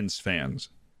intense fans,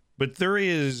 but there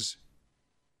is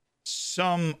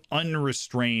some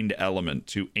unrestrained element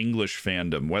to English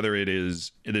fandom, whether it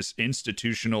is this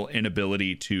institutional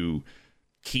inability to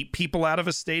keep people out of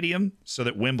a stadium so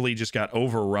that Wembley just got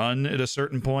overrun at a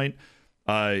certain point.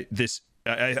 I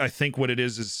think what it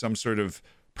is some sort of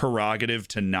prerogative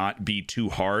to not be too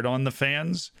hard on the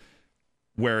fans,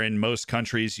 where in most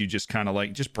countries you just kind of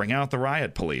like, just bring out the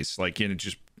riot police,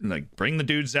 just like bring the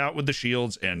dudes out with the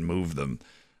shields and move them.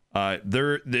 And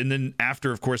then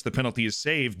after, of course, the penalty is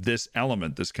saved, this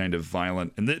element, this kind of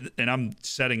violent, and I'm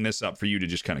setting this up for you to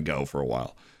just kind of go for a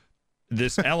while.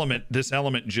 This element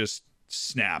just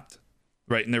snapped,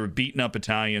 right? And they were beating up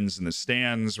Italians in the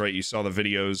stands, right? You saw the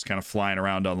videos kind of flying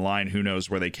around online. Who knows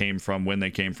where they came from, when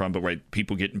they came from, but right,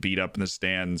 people getting beat up in the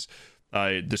stands.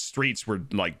 The streets were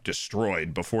like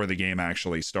destroyed before the game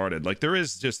actually started. Like, there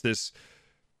is just this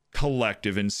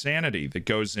collective insanity that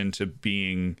goes into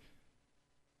being,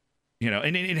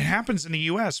 and it happens in the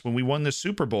US. When we won the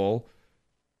Super Bowl,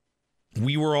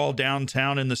 we were all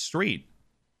downtown in the street,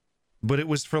 but it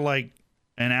was for like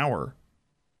an hour,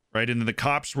 right? And then the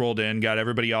cops rolled in, got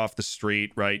everybody off the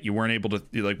street, right? You weren't able to,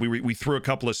 like, we threw a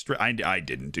couple of I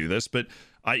didn't do this, but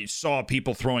I saw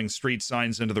people throwing street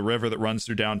signs into the river that runs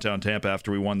through downtown Tampa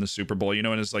after we won the Super Bowl, and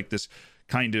it's like this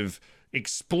kind of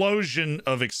explosion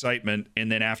of excitement.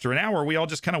 And then after an hour, we all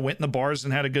just kind of went in the bars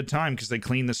and had a good time because they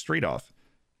cleaned the street off.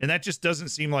 And that just doesn't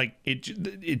seem like it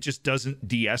just doesn't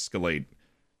de-escalate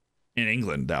in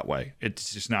England that way.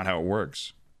 It's just not how it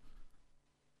works.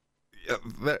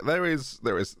 Yeah, there is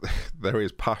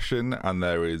passion, and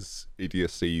there is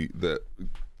idiocy that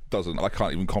I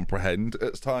can't even comprehend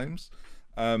at times.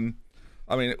 I mean,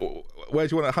 how do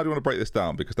you want to break this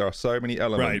down? Because there are so many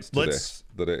elements to this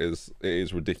that it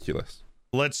is ridiculous.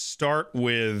 Let's start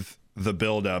with the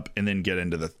build-up and then get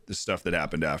into the stuff that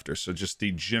happened after. So just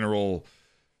the general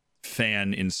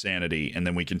fan insanity, and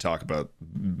then we can talk about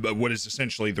what is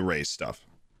essentially the race stuff.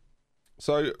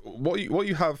 So what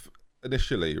you have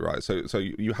initially, right? So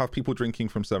you have people drinking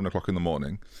from 7 o'clock in the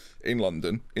morning in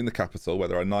London, in the capital, where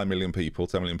there are 9 million people,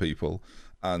 10 million people,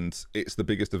 and it's the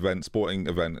biggest sporting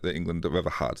event that England have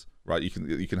ever had, right? You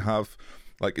can have,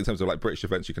 like, in terms of like British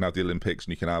events, you can have the Olympics,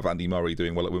 and you can have Andy Murray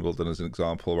doing well at Wimbledon as an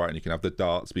example, right? And you can have the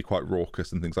darts be quite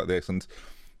raucous and things like this, and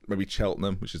maybe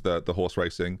Cheltenham, which is the horse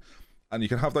racing. And you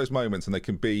can have those moments, and they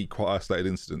can be quite isolated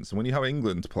incidents. And when you have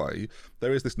England play,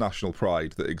 there is this national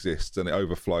pride that exists, and it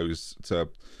overflows to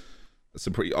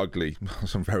some pretty ugly,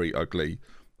 some very ugly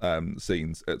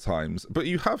scenes at times. But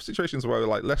you have situations where,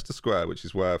 like Leicester Square, which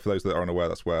is where, for those that are unaware,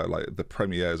 that's where like the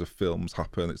premieres of films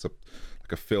happen. It's like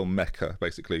a film mecca,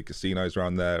 basically. Casinos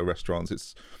around there,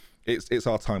 restaurants. It's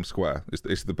our Times Square.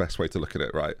 It's the best way to look at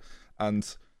it, right?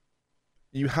 And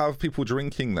you have people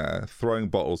drinking there, throwing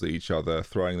bottles at each other,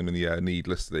 throwing them in the air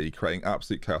needlessly, creating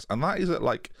absolute chaos. And that is at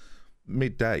like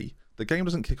midday. The game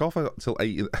doesn't kick off until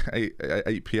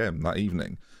 8 p.m. that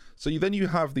evening. So you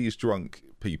have these drunk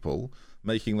people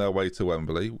making their way to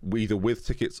Wembley, either with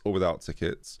tickets or without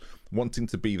tickets, wanting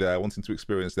to be there, wanting to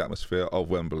experience the atmosphere of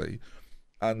Wembley.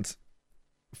 And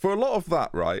for a lot of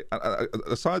that, right,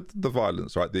 aside the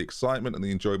violence, right, the excitement and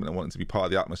the enjoyment and wanting to be part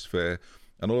of the atmosphere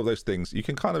and all of those things, you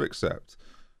can kind of accept.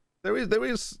 There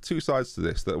is two sides to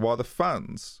this, that while the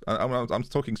fans, and I'm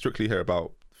talking strictly here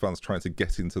about fans trying to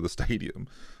get into the stadium,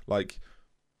 like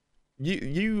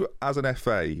you as an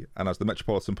FA and as the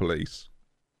Metropolitan Police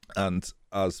and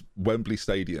as Wembley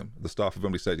Stadium, the staff of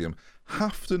Wembley Stadium,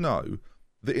 have to know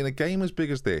that in a game as big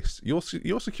as this, your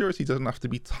security doesn't have to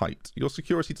be tight. Your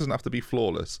security doesn't have to be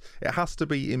flawless. It has to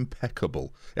be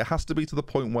impeccable. It has to be to the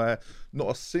point where not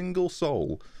a single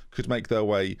soul could make their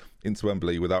way into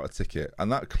Wembley without a ticket.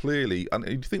 And that clearly, and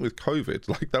you think with COVID,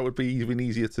 like that would be even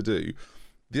easier to do.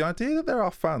 The idea that there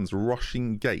are fans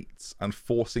rushing gates and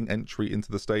forcing entry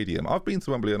into the stadium, I've been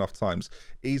to Wembley enough times,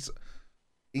 is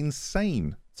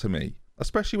insane to me,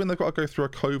 especially when they've got to go through a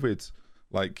COVID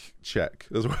check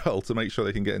as well to make sure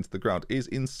they can get into the ground, is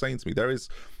insane to me. There is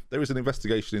an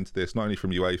investigation into this, not only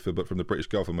from UEFA but from the British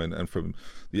government and from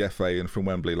the FA and from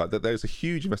Wembley. Like that, there's a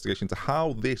huge investigation into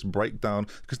how this breakdown,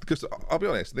 because I'll be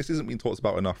honest, this isn't being talked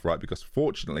about enough, right? Because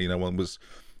fortunately, no one was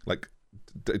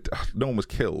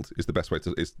killed. Is the best way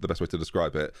to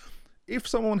describe it. If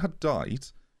someone had died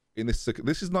in this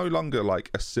is no longer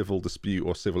like a civil dispute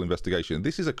or civil investigation.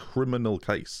 This is a criminal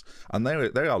case, and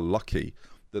they are lucky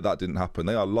that didn't happen.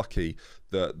 They are lucky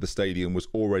that the stadium was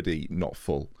already not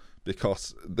full,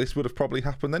 because this would have probably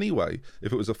happened anyway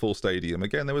if it was a full stadium.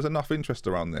 Again, there was enough interest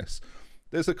around this.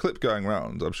 There's a clip going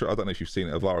around, I'm sure, I don't know if you've seen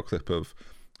it, a viral clip of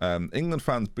England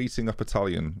fans beating up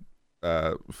Italian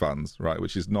fans, right,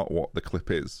 which is not what the clip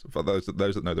is. For those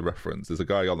that know the reference, there's a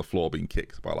guy on the floor being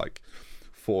kicked by like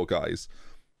 4 guys.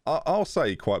 I'll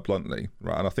say quite bluntly,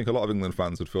 right, and I think a lot of England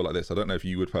fans would feel like this. I don't know if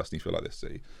you would personally feel like this,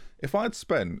 see. If I'd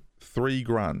spent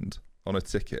 $3,000 on a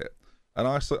ticket and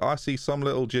I see some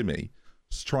little Jimmy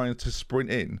trying to sprint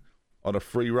in on a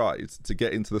free ride to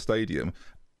get into the stadium,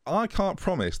 I can't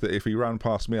promise that if he ran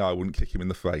past me, I wouldn't kick him in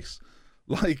the face.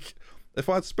 Like, if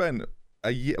I'd spent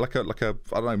a year, like a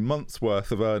I don't know, month's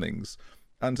worth of earnings.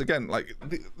 And again, like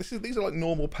these are like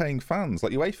normal paying fans.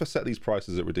 Like UEFA set these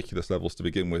prices at ridiculous levels to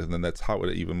begin with, and then they're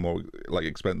touted at even more like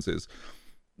expenses.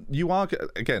 You are,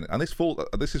 again, and this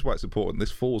is why it's important.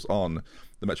 This falls on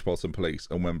the Metropolitan Police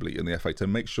and Wembley and the FA to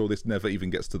make sure this never even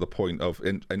gets to the point of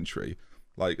entry.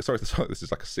 Like, sorry, this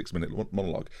is like a 6-minute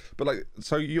monologue, but like,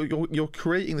 so you're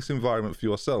creating this environment for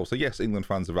yourself. So yes, England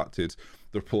fans have acted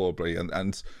deplorably,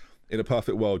 and in a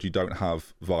perfect world, you don't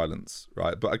have violence,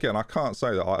 right? But again, I can't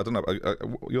say that. I don't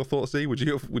know. Your thoughts, E? Would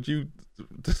you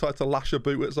decide to lash a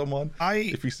boot at someone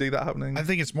if you see that happening? I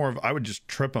think it's more of, I would just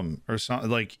trip them or something.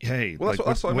 Like, hey, well,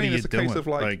 that's what I mean. It's a case of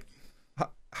like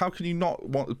how can you not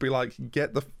want to be like,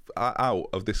 get the out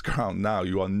of this ground now?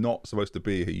 You are not supposed to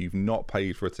be here. You've not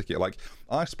paid for a ticket. Like,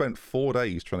 I spent 4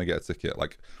 days trying to get a ticket,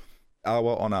 like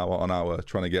hour on hour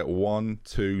trying to get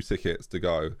 1-2 tickets to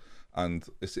go. And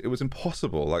it was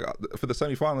impossible. Like, for the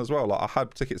semi-final as well, like I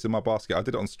had tickets in my basket. I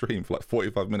did it on stream for like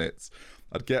 45 minutes.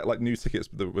 I'd get like new tickets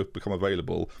that would become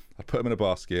available. I'd put them in a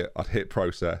basket. I'd hit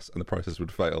process, and the process would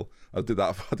fail. I did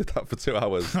that for 2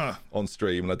 hours on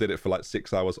stream, and I did it for like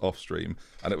 6 hours off stream.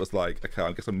 And it was like, okay,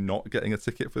 I guess I'm not getting a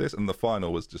ticket for this. And the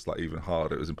final was just like even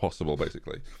harder. It was impossible.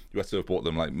 Basically, you had to have bought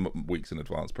them like weeks in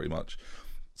advance, pretty much.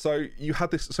 So you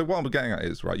had this. So what I'm getting at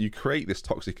is, right, you create this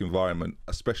toxic environment,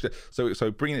 especially.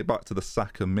 So bringing it back to the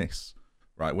Saka miss,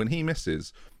 right? When he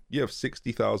misses, you have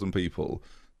 60,000 people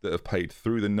that have paid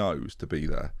through the nose to be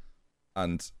there,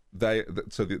 and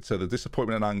so the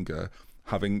disappointment and anger,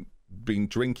 having been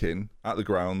drinking at the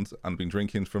ground and been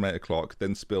drinking from 8 o'clock,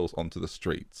 then spills onto the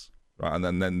streets, right?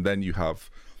 And then you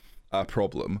have a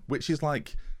problem, which is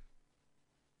like,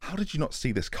 how did you not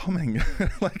see this coming?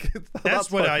 Like,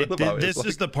 that's what I did. This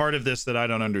is the part of this that I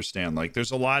don't understand. Like, there's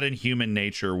a lot in human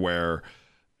nature where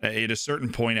at a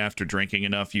certain point after drinking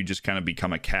enough, you just kind of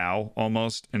become a cow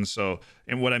almost. And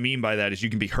what I mean by that is you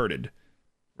can be herded,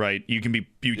 right? You can be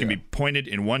pointed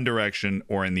in one direction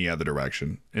or in the other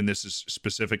direction. And this is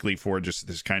specifically for just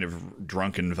this kind of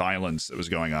drunken violence that was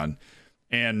going on.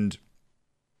 And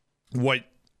what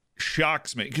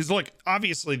shocks me, because look,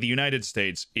 obviously the United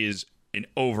States is an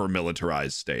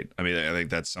over-militarized state. I mean, I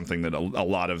think that's something that a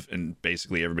lot of, and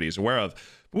basically everybody is aware of.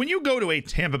 But when you go to a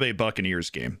Tampa Bay Buccaneers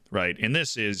game, right, and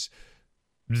this is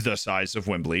the size of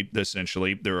Wembley,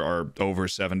 essentially, there are over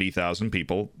 70,000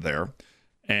 people there,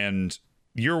 and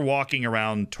you're walking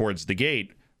around towards the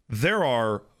gate, there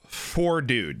are 4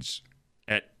 dudes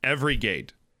at every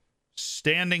gate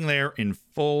standing there in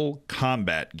full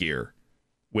combat gear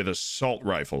with assault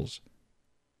rifles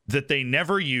that they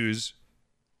never use,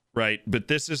 right? But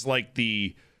this is like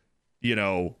the,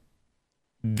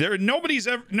 nobody's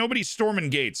storming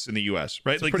gates in the U.S.,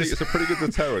 right? It's a pretty good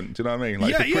deterrent. Do you know what I mean?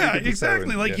 Like, yeah,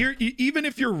 exactly. Like even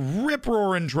if you're rip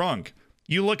roaring drunk,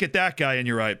 you look at that guy and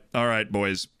you're right. All right,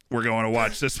 boys, we're going to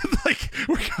watch this. like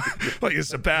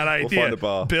it's a bad idea. We'll find a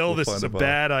bar. Bill, this is a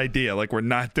bad idea. Like, we're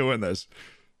not doing this.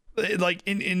 Like,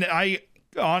 I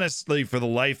honestly, for the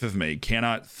life of me,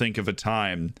 cannot think of a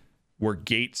time where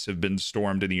gates have been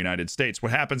stormed in the United States.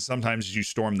 What happens sometimes is you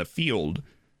storm the field,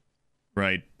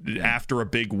 right, after a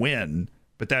big win,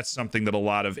 but that's something that a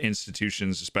lot of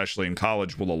institutions, especially in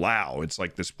college, will allow. It's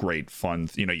like this great fun,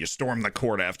 you storm the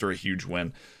court after a huge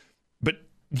win, but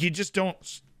you just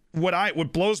don't.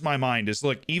 What blows my mind is,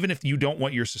 look, even if you don't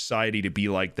want your society to be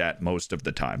like that most of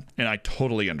the time, and I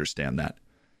totally understand that,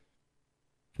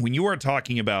 when you are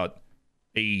talking about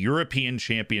a European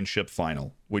Championship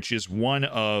final, which is one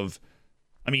of,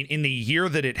 in the year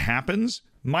that it happens,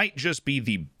 might just be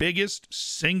the biggest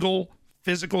single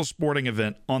physical sporting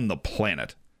event on the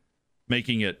planet,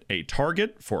 making it a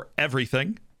target for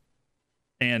everything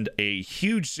and a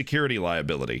huge security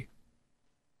liability.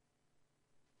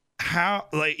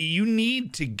 You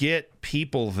need to get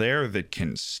people there that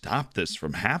can stop this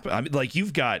from happening.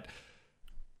 You've got,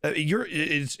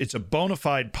 it's a bona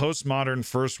fide postmodern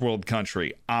first world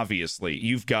country. Obviously,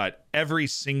 you've got every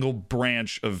single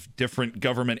branch of different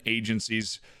government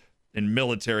agencies and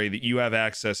military that you have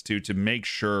access to make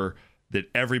sure that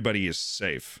everybody is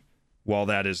safe while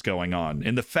that is going on.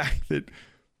 And the fact that,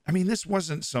 this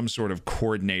wasn't some sort of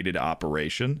coordinated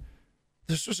operation.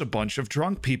 This was a bunch of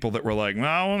drunk people that were like, well,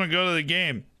 I want to go to the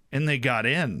game, and they got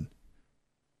in.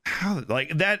 How,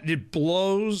 that, it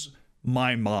blows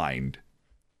my mind.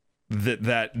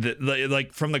 That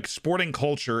from the sporting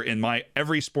culture in my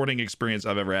every sporting experience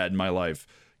I've ever had in my life,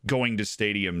 going to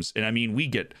stadiums, and we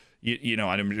get,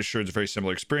 I'm just sure it's a very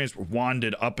similar experience. We're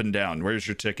wanded up and down. Where's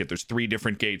your ticket? There's 3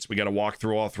 different gates. We got to walk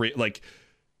through all 3.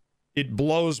 It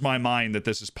blows my mind that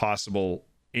this is possible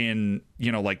in,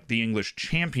 the English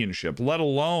Championship, let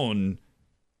alone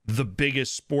the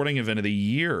biggest sporting event of the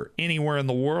year anywhere in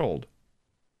the world.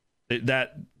 It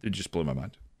just blew my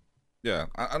mind. Yeah,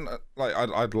 and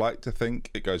I'd like to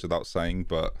think it goes without saying,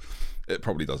 but it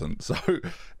probably doesn't. So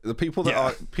the people that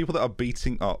are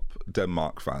beating up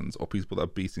Denmark fans, or people that are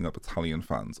beating up Italian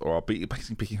fans, or are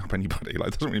basically beating up anybody, it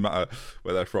doesn't really matter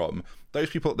where they're from. Those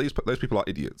people are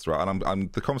idiots, right?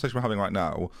 And the conversation we're having right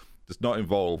now does not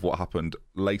involve what happened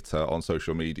later on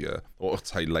social media, or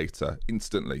say later,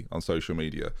 instantly on social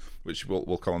media, which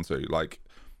we'll come on to.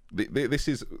 This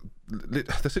is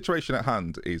the situation at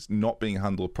hand is not being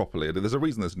handled properly. There's a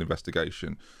reason there's an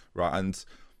investigation, right? And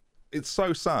it's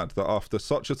so sad that after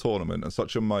such a tournament and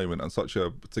such a moment and such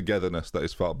a togetherness that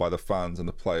is felt by the fans and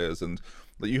the players, and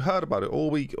that you heard about it all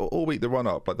week the run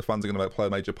up, the fans are going to play a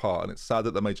major part, and it's sad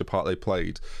that the major part they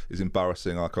played is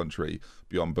embarrassing our country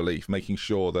beyond belief, making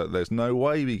sure that there's no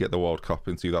way we get the World Cup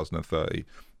in 2030.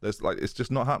 It's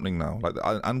just not happening now,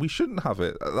 and we shouldn't have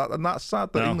it. And that's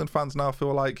sad that England fans now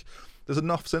feel like there's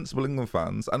enough sensible England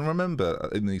fans. And remember,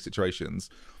 in these situations,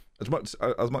 as much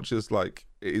as it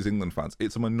is England fans,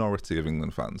 it's a minority of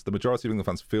England fans. The majority of England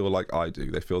fans feel like I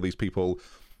do. They feel these people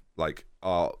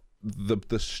are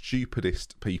the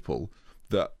stupidest people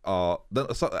that are,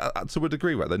 to a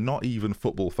degree, where they're not even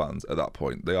football fans at that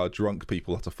point. They are drunk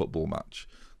people at a football match.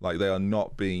 There's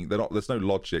no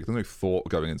logic, there's no thought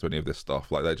going into any of this stuff.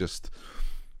 They're just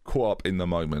caught up in the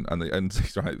moment, and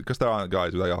right, because there aren't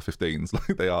guys with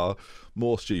AR-15s, they are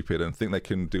more stupid and think they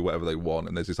can do whatever they want.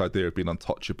 And there's this idea of being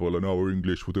untouchable, and we're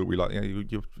English, we'll do what we like.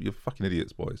 You're fucking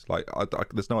idiots, boys.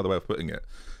 There's no other way of putting it.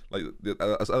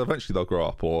 Eventually they'll grow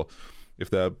up, or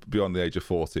if they're beyond the age of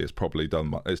 40, it's probably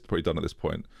done. It's pretty done at this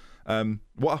point.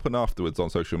 What happened afterwards on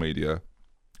social media,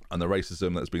 and the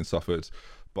racism that's been suffered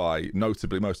by, most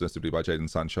notably by Jadon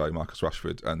Sancho, Marcus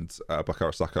Rashford, and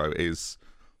Bukayo Saka is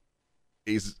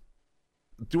do you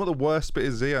know what the worst bit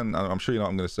is here? And I'm sure you know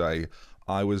what I'm going to say.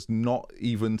 I was not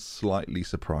even slightly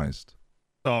surprised.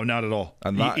 Oh, not at all.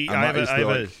 And that,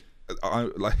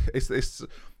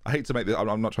 I hate to make this.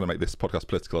 I'm not trying to make this podcast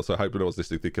political, so I hope everyone's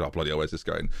listening thinking, "Oh bloody hell, where's this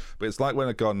going?" But it's like when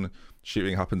a gun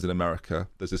shooting happens in America.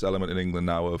 There's this element in England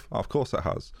now of course it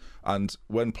has. And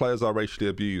when players are racially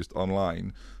abused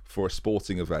online for a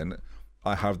sporting event,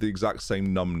 I have the exact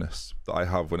same numbness that I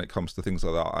have when it comes to things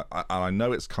like that. And I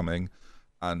know it's coming.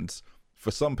 And for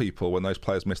some people, when those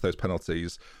players miss those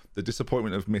penalties, the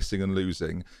disappointment of missing and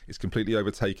losing is completely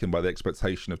overtaken by the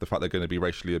expectation of the fact they're going to be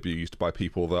racially abused by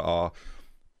people that are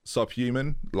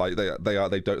subhuman. Like they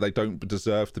don't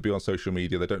deserve to be on social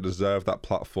media. They don't deserve that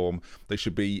platform. They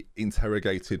should be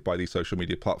interrogated by these social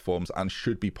media platforms and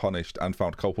should be punished and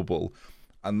found culpable.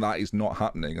 And that is not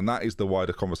happening. And that is the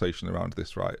wider conversation around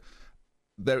this, right?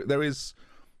 We're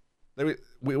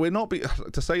not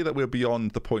to say that we're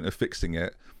beyond the point of fixing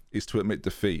it is to admit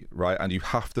defeat, right? And you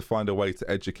have to find a way to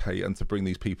educate and to bring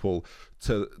these people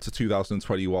to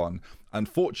 2021. And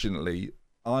fortunately,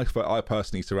 I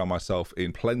personally surround myself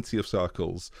in plenty of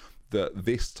circles that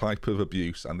this type of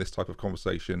abuse and this type of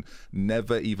conversation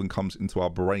never even comes into our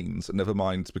brains, never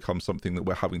mind becomes something that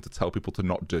we're having to tell people to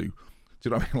not do. Do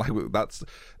you know what I mean? Like that's,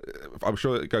 I'm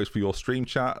sure it goes for your stream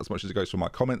chat as much as it goes for my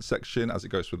comment section, as it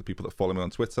goes for the people that follow me on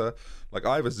Twitter. Like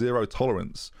I have a zero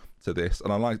tolerance to this,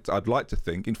 and I'd like to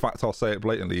think, in fact, I'll say it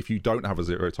blatantly, if you don't have a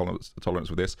zero tolerance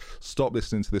with this, stop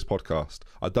listening to this podcast.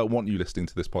 I don't want you listening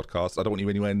to this podcast. I don't want you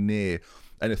anywhere near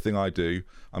anything I do.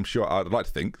 I'm sure I'd like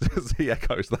to think he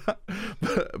echoes that,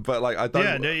 but like I don't.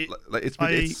 Yeah, no, like,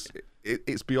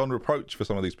 it's beyond reproach for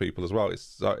some of these people as well.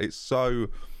 It's so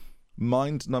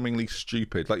mind-numbingly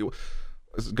stupid. Like,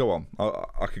 go on.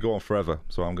 I could go on forever,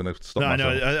 so I'm going to stop.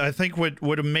 I think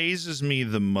what amazes me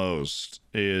the most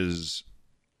is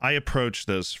I approach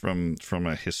this from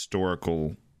a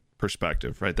historical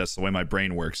perspective, right? That's the way my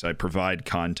brain works. I provide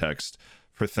context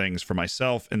for things for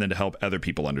myself and then to help other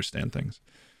people understand things.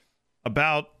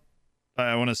 About,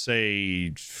 I want to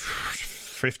say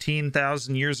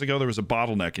 15,000 years ago, there was a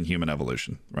bottleneck in human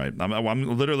evolution, right?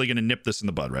 I'm literally going to nip this in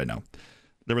the bud right now.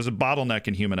 There was a bottleneck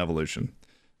in human evolution.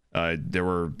 There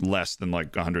were less than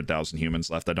like 100,000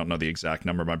 humans left. I don't know the exact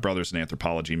number. My brother's an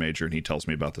anthropology major, and he tells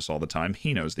me about this all the time.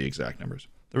 He knows the exact numbers.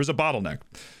 There was a bottleneck.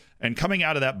 And coming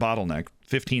out of that bottleneck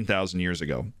 15,000 years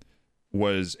ago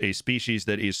was a species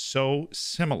that is so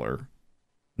similar,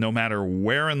 no matter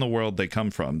where in the world they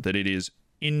come from, that it is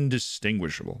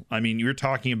indistinguishable. I mean, you're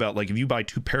talking about, like, if you buy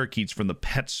two parakeets from the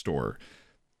pet store,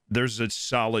 there's a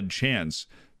solid chance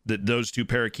that those two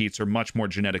parakeets are much more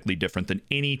genetically different than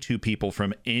any two people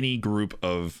from any group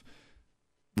of,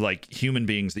 like, human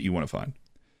beings that you want to find.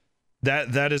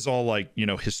 That is all, like, you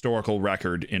know, historical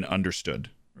record and understood,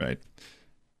 right?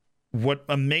 What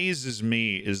amazes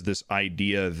me is this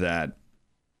idea that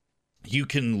you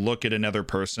can look at another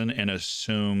person and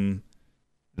assume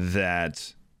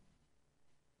that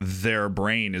their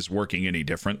brain is working any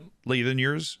differently than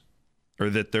yours,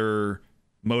 or that their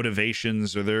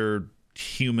motivations or their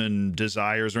human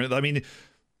desires, or, I mean,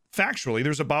 factually,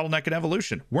 there's a bottleneck in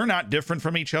evolution. We're not different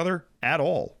from each other at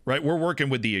all, right? We're working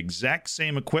with the exact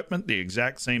same equipment, the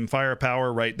exact same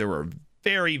firepower, right? There are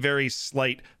very, very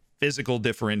slight physical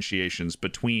differentiations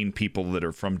between people that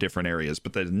are from different areas,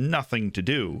 but that has nothing to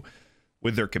do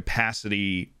with their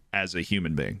capacity as a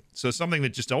human being. So something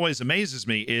that just always amazes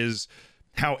me is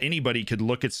how anybody could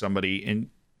look at somebody and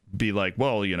be like,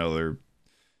 well, you know, they're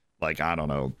like, I don't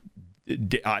know,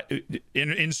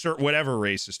 insert whatever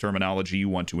racist terminology you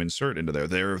want to insert into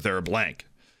there. They're a blank.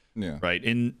 Yeah. Right.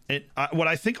 And what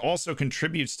I think also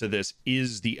contributes to this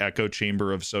is the echo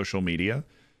chamber of social media.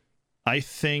 I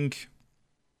think,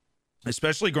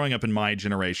 especially growing up in my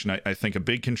generation, I think a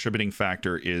big contributing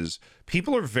factor is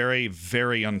people are very,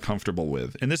 very uncomfortable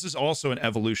with, and this is also an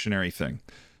evolutionary thing,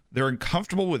 they're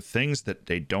uncomfortable with things that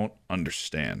they don't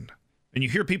understand. And you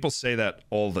hear people say that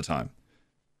all the time,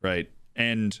 right?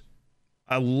 And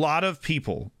a lot of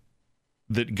people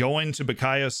that go into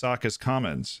Bukayo Saka's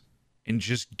comments and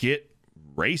just get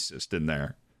racist in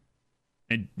there,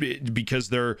 and because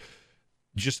they're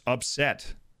just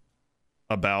upset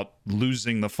about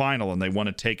losing the final and they want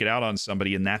to take it out on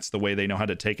somebody, and that's the way they know how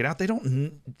to take it out. They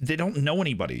don't know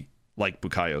anybody like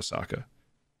Bukayo Saka,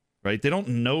 right? They don't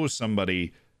know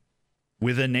somebody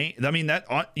with a name. I mean, that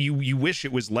you wish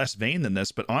it was less vain than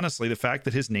this, but honestly, the fact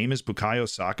that his name is Bukayo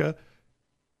Saka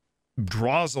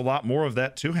draws a lot more of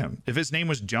that to him. If his name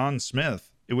was John Smith,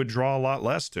 it would draw a lot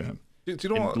less to him. Do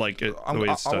you know what? Like the way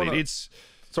it's studied.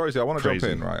 Sorry, I want to jump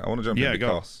in, right? I want to jump in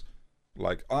because,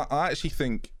 like, I actually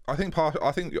think part of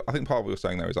what you're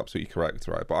saying there is absolutely correct,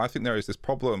 right? But I think there is this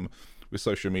problem with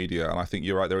social media, and I think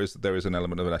you're right. There is an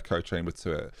element of an echo chamber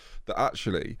to it. That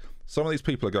actually, some of these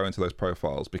people are going to those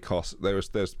profiles because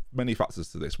there's many factors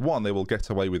to this. One, they will get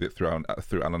away with it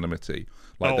through anonymity.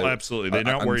 Absolutely. They're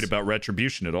not worried about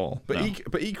retribution at all. But No.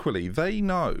 but equally, they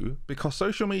know, because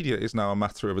social media is now a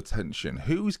matter of attention.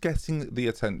 Who's getting the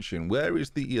attention? Where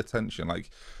is the attention? Like,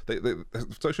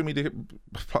 social media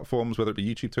platforms, whether it be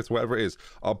YouTube, Twitter, whatever it is,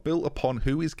 are built upon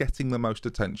who is getting the most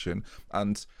attention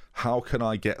and how can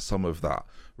I get some of that,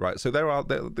 right? So there are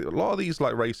a lot of these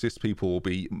like racist people will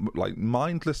be like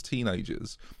mindless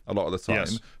teenagers a lot of the time,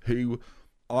 Yes. who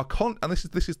are and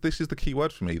this is the key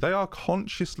word for me. They are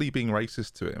consciously being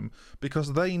racist to him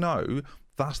because they know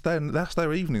that's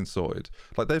their evening sorted.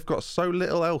 Like, they've got so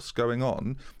little else going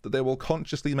on that they will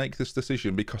consciously make this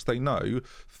decision because they know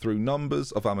through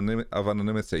numbers of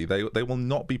anonymity they will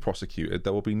not be prosecuted.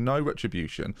 There will be no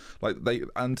retribution. Like, they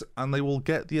will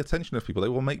get the attention of people. They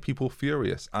will make people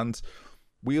furious. And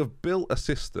we have built a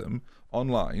system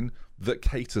online that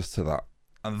caters to that.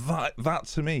 And that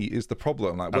to me is the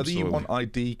problem. Like, whether Absolutely. you want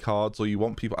ID cards or you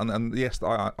want people, and yes,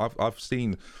 I've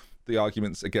seen the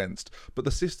arguments against, but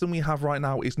the system we have right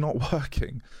now is not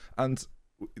working. And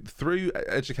through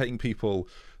educating people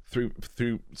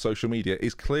through social media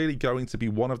is clearly going to be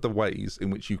one of the ways in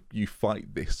which you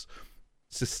fight this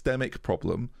systemic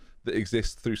problem that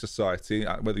exists through society,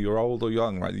 whether you're old or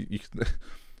young, right?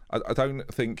 I don't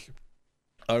think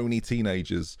only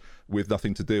teenagers with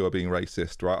nothing to do are being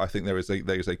racist, right? I think there is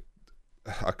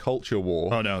a culture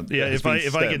war. Oh no, yeah. If I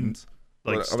can,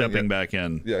 like, stepping back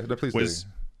in, yeah, no, please was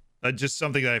just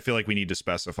something that I feel like we need to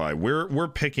specify. We're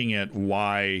picking at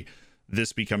why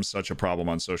this becomes such a problem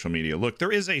on social media. Look,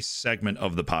 there is a segment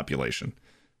of the population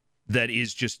that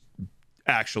is just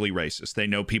actually racist. They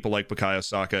know people like Bukayo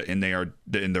Saka, and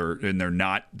they're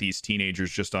not these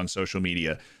teenagers just on social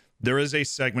media. There is a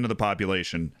segment of the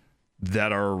population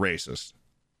that are racist,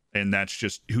 and that's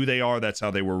just who they are. That's how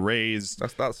they were raised.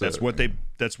 That's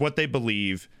what they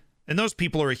believe, and those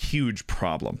people are a huge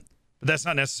problem. But that's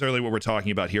not necessarily what we're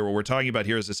talking about here. What we're talking about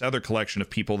here is this other collection of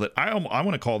people that I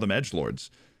want to call them edgelords.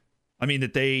 I mean,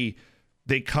 that they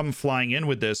come flying in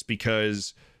with this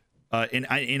because and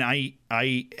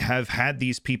I have had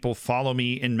these people follow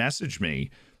me and message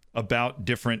me about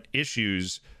different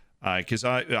issues. Because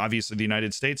obviously the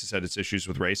United States has had its issues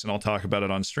with race, and I'll talk about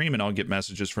it on stream, and I'll get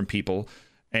messages from people,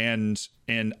 and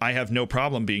I have no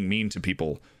problem being mean to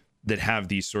people that have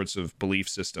these sorts of belief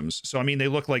systems. So I mean, they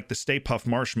look like the Stay Puft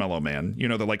Marshmallow Man. You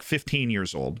know, they're like 15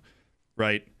 years old,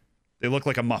 right? They look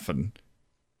like a muffin,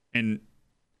 and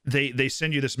they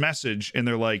send you this message, and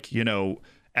they're like, you know,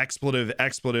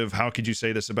 expletive. How could you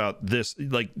say this about this?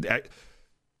 Like,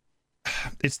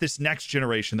 it's this next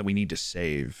generation that we need to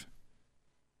save.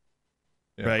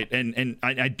 Yeah. Right. And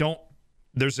I don't,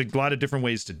 there's a lot of different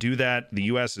ways to do that. The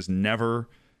U.S. is never,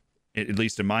 at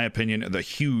least in my opinion, the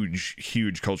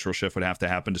huge cultural shift would have to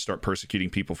happen to start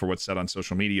persecuting people for what's said on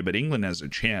social media. But England has a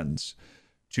chance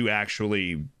to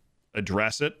actually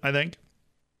address it, I think.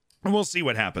 And we'll see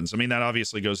what happens. I mean, that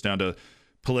obviously goes down to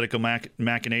political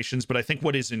machinations. But I think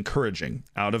what is encouraging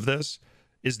out of this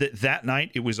is that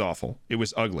night it was awful. It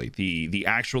was ugly. The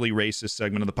actually racist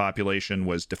segment of the population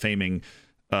was defaming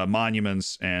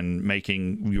monuments and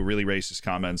making really racist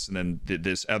comments, and then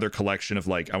this other collection of,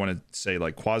 like, I want to say,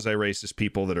 like, quasi-racist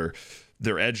people that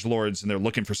they're edgelords and they're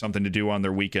looking for something to do on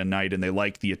their weekend night and they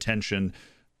like the attention.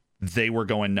 They were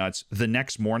going nuts. The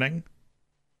next morning,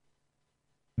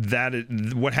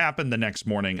 what happened the next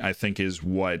morning, I think, is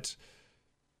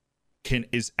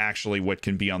actually what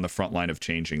can be on the front line of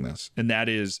changing this, and that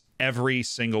is every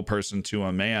single person to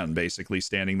a man basically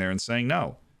standing there and saying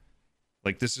no.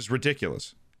 Like, this is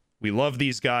ridiculous. We love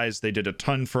these guys. They did a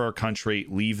ton for our country.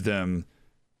 Leave them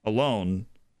alone,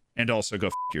 and also go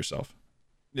f*** yourself.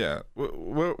 Yeah,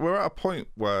 we're at a point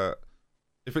where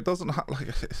if it doesn't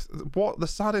what the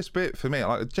saddest bit for me,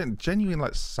 like genuine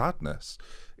like sadness,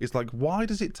 is like, why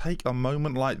does it take a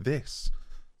moment like this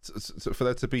for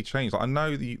there to be change? Like, I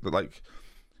know these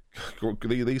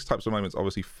types of moments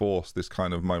obviously force this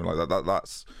kind of moment like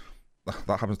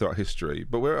that happens throughout history,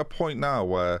 but we're at a point now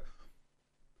where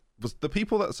some of the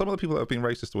people that have been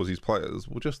racist towards these players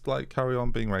will just like carry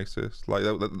on being racist. Like,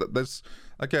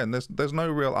 there's no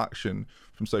real action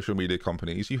from social media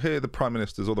companies. You hear the prime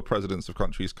ministers or the presidents of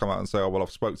countries come out and say, "Oh well,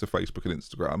 I've spoke to Facebook and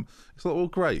Instagram." It's like, well,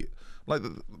 great. Like,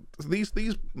 these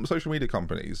social media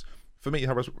companies, for me,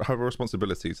 have a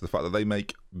responsibility to the fact that they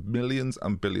make millions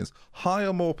and billions,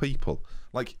 hire more people,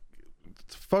 like,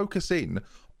 focus in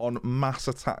on mass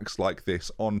attacks like this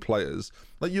on players.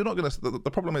 Like, you're not going to, the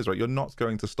problem is, right, you're not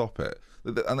going to stop it.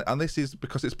 And this is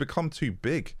because it's become too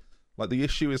big. Like, the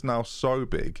issue is now so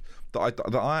big that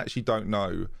I actually don't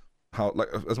know how, like,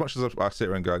 as much as I sit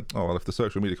here and go, oh well, if the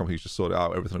social media companies just sort it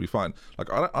out, everything will be fine.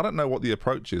 Like, I don't know what the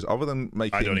approach is, other than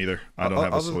making. I don't either. I don't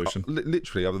have a solution.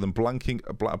 Literally, other than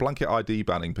blanket ID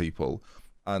banning people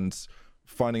and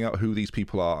finding out who these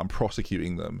people are and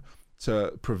prosecuting them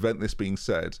to prevent this being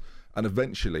said. And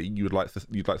eventually, you'd like to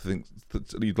think that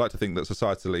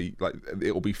societally, like,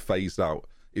 it will be phased out.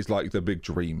 Is like the big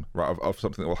dream, right, of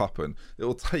something that will happen. It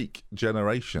will take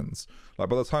generations. Like,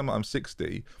 by the time that I'm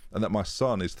 60 and that my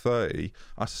son is 30,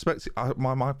 I suspect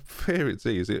my fear is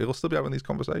it'll still be having these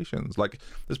conversations. Like,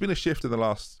 there's been a shift in the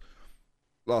last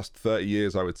 30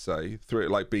 years, I would say, through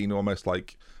it like being almost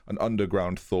like an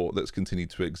underground thought that's continued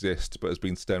to exist, but has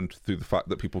been stemmed through the fact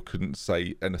that people couldn't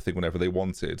say anything whenever they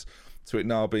wanted, to it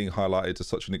now being highlighted to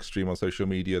such an extreme on social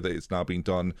media that it's now being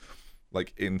done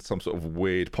like in some sort of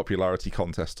weird popularity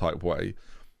contest type way.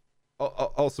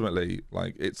 Ultimately,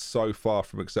 like, it's so far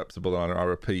from acceptable, and I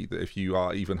repeat that if you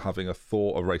are even having a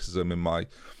thought of racism in my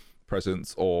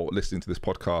presence or listening to this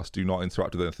podcast, do not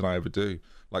interact with anything I ever do.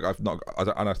 Like,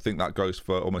 and I think that goes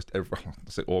for almost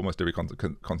every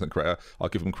content creator. I'll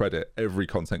give them credit. Every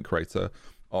content creator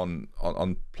on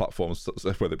platforms,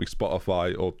 whether it be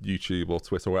Spotify or YouTube or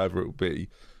Twitter, wherever it will be,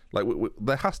 like,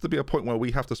 there has to be a point where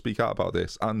we have to speak out about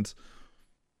this. And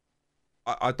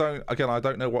I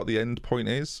don't know what the end point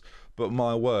is, but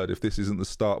my word, if this isn't the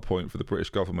start point for the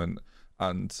British government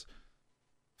and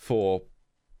for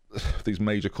these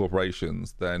major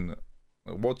corporations, then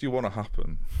what do you want to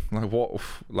happen? Like,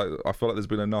 I feel like there's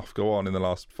been enough go on in the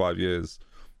last 5 years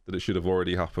that it should have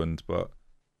already happened. But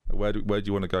where do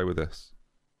you want to go with this?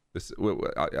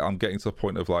 I'm getting to the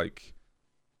point of, like,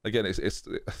 again, it's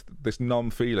this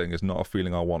numb feeling is not a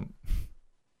feeling I want.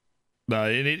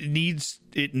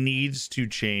 It needs to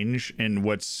change. And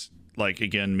what's, like,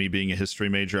 again, me being a history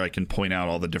major, I can point out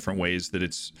all the different ways that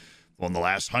it's, well, in the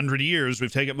last 100 years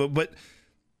we've taken, but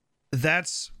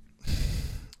that's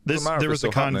this. There was a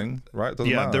right?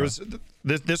 There was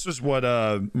this was what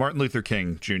Martin Luther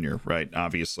King Jr., right?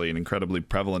 Obviously, an incredibly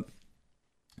prevalent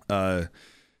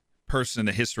person in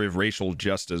the history of racial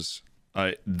justice.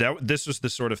 This was the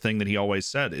sort of thing that he always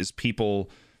said, is people,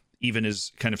 even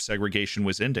as kind of segregation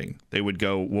was ending, they would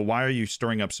go, well, why are you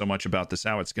stirring up so much about this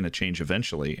now? It's going to change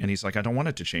eventually. And he's like, I don't want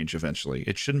it to change eventually.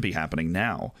 It shouldn't be happening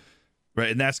now.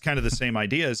 Right. And that's kind of the same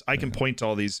idea. As I can point to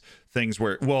all these things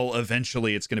where, well,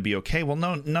 eventually it's going to be okay. Well,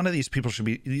 no, none of these people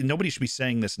nobody should be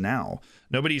saying this now.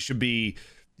 Nobody should be,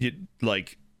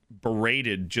 like,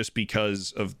 berated just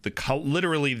because of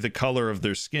literally the color of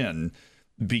their skin,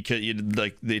 because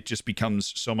it just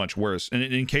becomes so much worse. And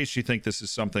in case you think this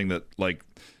is something that, like,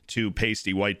 two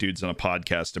pasty white dudes on a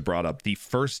podcast have brought up, the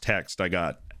first text I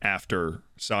got after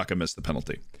Saka missed the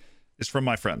penalty is from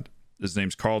my friend. His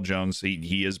name's Carl Jones.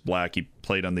 He is black. He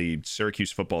played on the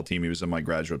Syracuse football team. He was in my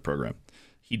graduate program.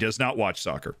 He does not watch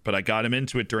soccer, but I got him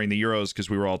into it during the Euros because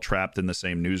we were all trapped in the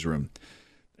same newsroom.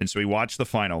 And so he watched the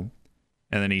final,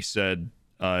 and then he said,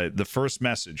 the first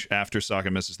message after Saka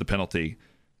misses the penalty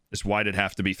is, why did it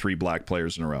have to be 3 black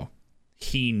players in a row?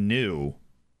 He knew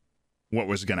what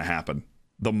was going to happen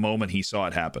the moment he saw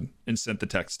it happen and sent the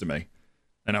text to me.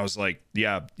 And I was like,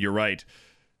 yeah, you're right.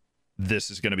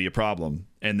 This is going to be a problem.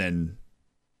 And then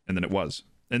it was.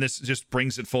 And this just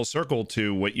brings it full circle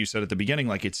to what you said at the beginning.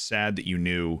 Like, it's sad that you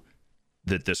knew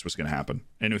that this was going to happen.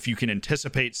 And if you can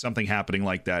anticipate something happening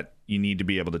like that, you need to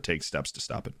be able to take steps to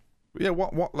stop it. Yeah,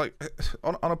 what like,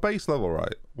 on a base level,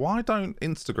 right? Why don't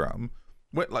Instagram,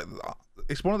 like,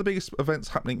 it's one of the biggest events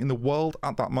happening in the world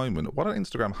at that moment. Why don't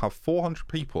Instagram have 400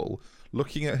 people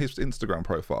looking at his Instagram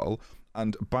profile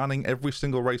and banning every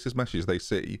single racist message they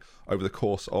see over the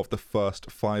course of the first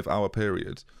 5-hour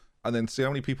period, and then see how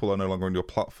many people are no longer on your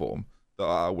platform that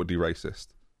are outwardly racist?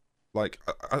 Like,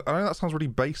 I know that sounds really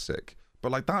basic, but,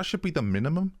 like, that should be the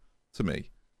minimum to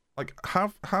me. Like,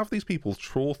 have these people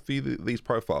trawl through these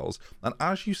profiles, and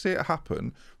as you see it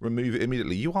happen, remove it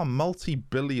immediately. You are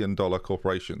multi-billion-dollar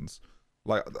corporations.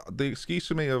 Like, the excuse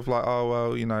for me of, like, oh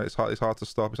well, you know, it's hard to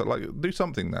stop. It's like, do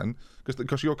something then,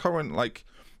 because your current, like,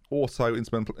 auto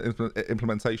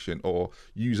implementation or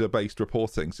user-based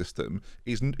reporting system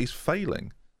is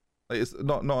failing. It's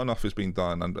not enough is being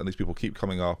done, and these people keep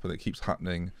coming up, and it keeps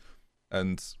happening.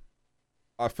 And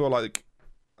I feel like,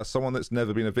 as someone that's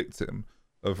never been a victim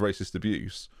of racist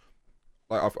abuse,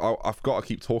 like, I've got to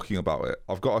keep talking about it.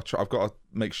 I've got to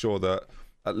make sure that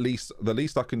at least the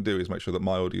least I can do is make sure that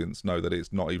my audience know that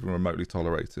it's not even remotely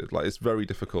tolerated. Like, it's very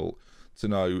difficult to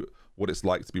know what it's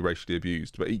like to be racially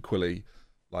abused, but equally,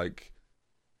 like,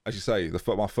 as you say,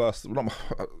 my first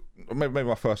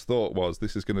thought was,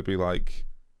 this is going to be like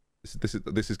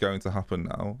This is going to happen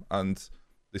now, and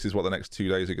this is what the next 2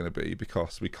 days are going to be,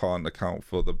 because we can't account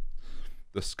for the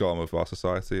scum of our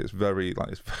society. It's very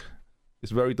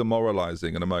it's very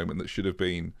demoralizing in a moment that should have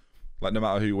been like, no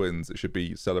matter who wins, it should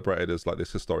be celebrated as like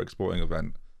this historic sporting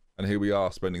event. And here we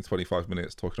are spending 25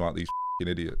 minutes talking about these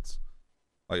idiots.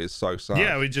 Like, it's so sad.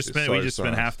 Yeah, we just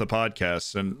spent half the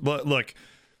podcast. And look,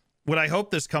 what I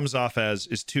hope this comes off as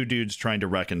is two dudes trying to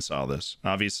reconcile this.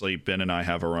 Obviously, Ben and I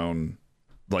have our own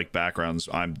like backgrounds.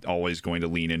 I'm always going to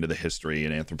lean into the history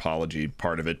and anthropology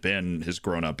part of it. Ben has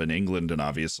grown up in England and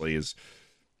obviously is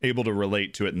able to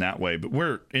relate to it in that way. But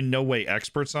we're in no way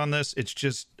experts on this. It's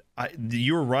just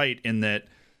you're right in that.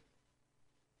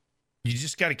 You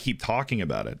just got to keep talking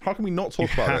about it. How can we not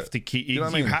talk about it? You have to keep. You know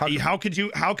what I mean?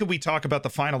 How could we talk about the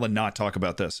final and not talk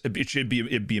about this? It'd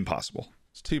be impossible.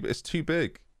 It's too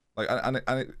big. Like,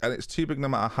 and it's too big no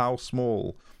matter how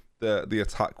small the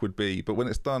attack would be. But when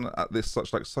it's done at this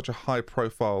such a high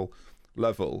profile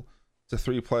level, to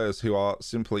three players who are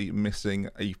simply missing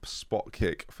a spot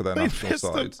kick for their national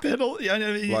side.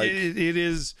 It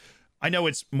is. I know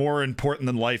it's more important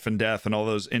than life and death and all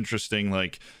those interesting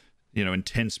like,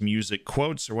 intense music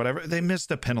quotes or whatever. They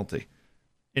missed a penalty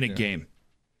in a game.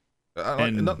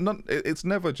 It's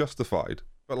never justified,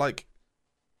 but like,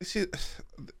 this is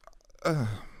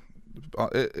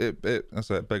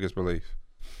it beggars belief.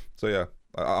 So yeah,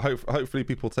 hopefully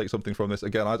people take something from this.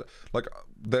 Again,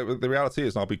 the reality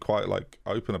is, and I'll be quite like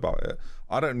open about it,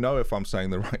 I don't know if I'm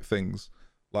saying the right things.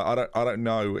 Like, I don't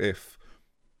know if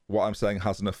what I'm saying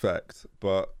has an effect,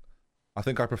 but I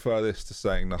think I prefer this to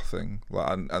saying nothing. Like,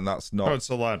 and that's not. Oh, it's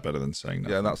a lot better than saying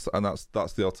nothing. Yeah, and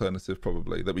that's the alternative,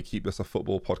 probably, that we keep this a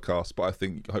football podcast. But I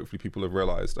think hopefully people have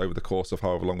realised over the course of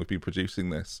however long we've been producing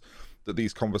this, that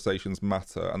these conversations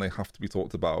matter and they have to be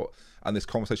talked about. And this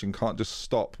conversation can't just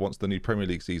stop once the new Premier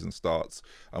League season starts,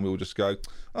 and we'll just go,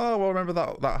 oh well, remember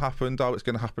that happened. Oh, it's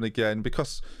going to happen again,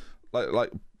 because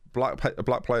like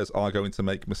black players are going to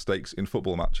make mistakes in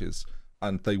football matches,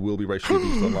 and they will be racially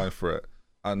abused online for it,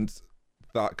 and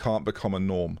that can't become a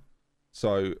norm.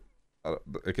 So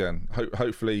again,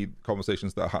 hopefully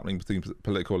conversations that are happening between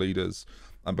political leaders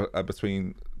and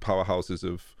between powerhouses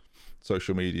of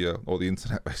social media, or the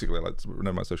internet, basically, like,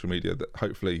 no matter social media, that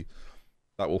hopefully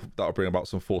that'll bring about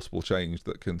some forcible change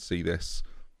that can see this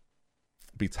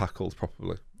be tackled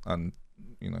properly. And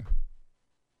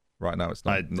right now it's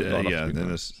not.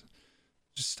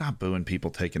 Just stop booing people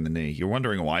taking the knee. You're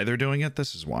wondering why they're doing it?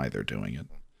 This is why they're doing it.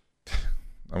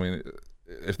 I mean,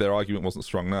 if their argument wasn't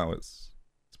strong now, it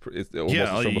wasn't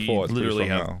strong before. It's literally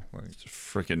have now.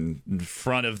 Freaking in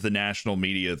front of the national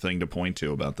media thing to point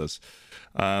to about this.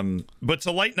 But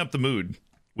to lighten up the mood,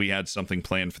 we had something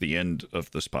planned for the end of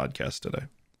this podcast today.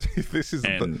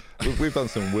 We've done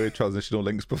some weird transitional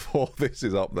links before. This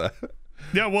is up there.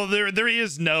 Yeah, well, there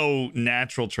is no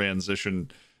natural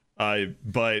transition,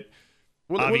 but.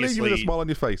 We'll leave you with a smile on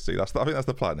your face. See, I think that's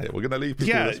the plan here. We're going to leave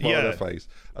people with a smile on their face.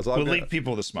 We'll leave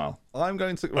people with a smile. I'm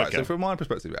going to right. Okay. So from my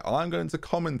perspective, I'm going to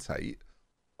commentate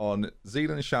on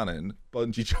Zealand Shannon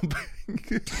bungee jumping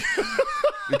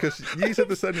because you said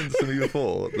the sentence to me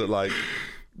before that like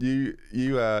you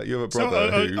have a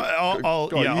brother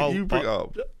you bring it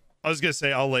up. I was going to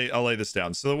say I'll lay this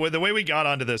down. So the way we got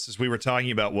onto this is we were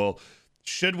talking about, well,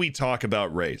 should we talk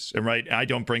about race? And right, I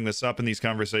don't bring this up in these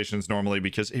conversations normally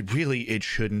because it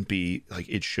shouldn't be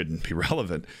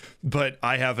relevant. But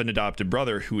I have an adopted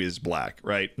brother who is black,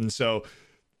 right? And so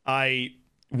I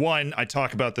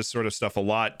talk about this sort of stuff a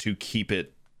lot to keep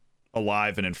it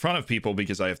alive and in front of people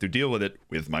because I have to deal with it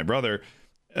with my brother.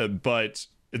 But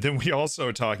then we also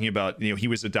are talking about, he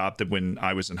was adopted when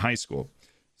I was in high school.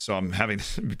 So I'm having,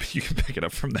 you can pick it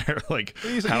up from there, like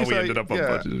how we ended up on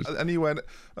budgets. And you went,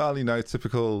 well,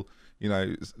 typical,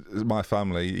 my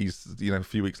family, he's, a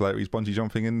few weeks later, he's bungee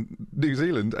jumping in New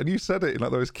Zealand. And you said it in like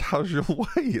the most casual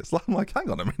way. It's like, I'm like, hang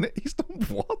on a minute, he's done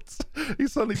what?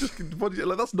 He's suddenly just bungee,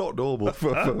 like, that's not normal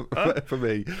for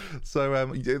me. So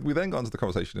we then got into the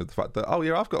conversation of the fact that, oh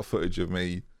yeah, I've got footage of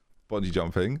me bungee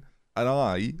jumping and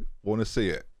I want to see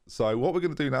it. So what we're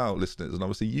going to do now, listeners, and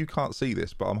obviously you can't see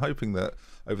this, but I'm hoping that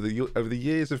over the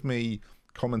years of me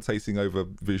commentating over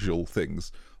visual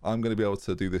things, I'm going to be able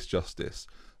to do this justice.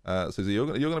 So you're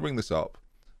going to bring this up,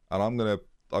 and I'm going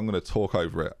to talk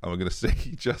over it, and we're going to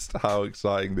see just how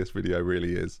exciting this video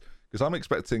really is, because I'm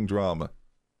expecting drama.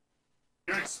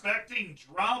 You're expecting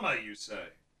drama, you say?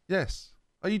 Yes.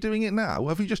 Are you doing it now?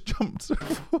 Have you just jumped?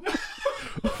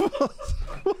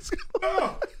 What's going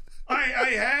on?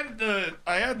 I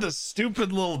had the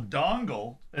stupid little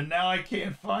dongle, and now I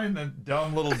can't find the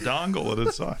dumb little dongle that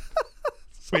it's on.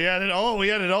 We had it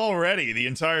all ready the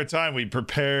entire time. We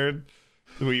prepared.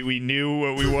 We knew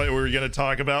what we were going to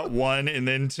talk about, 1 and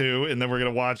then 2, and then we're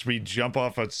going to watch me jump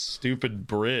off a stupid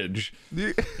bridge.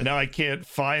 And now I can't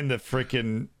find the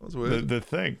freaking the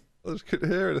thing. I just couldn't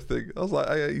hear anything. I was like,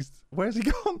 hey, where's he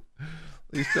gone?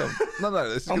 He's jumped. No,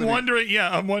 this is I'm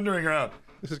wondering around.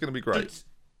 This is going to be great.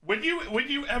 Would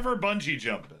you ever bungee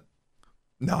jump?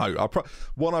 No, I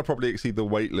probably exceed the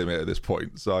weight limit at this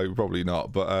point, so probably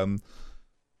not. But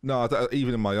no,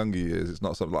 even in my younger years, it's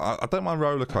not something like I don't mind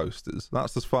roller coasters.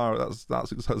 That's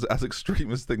as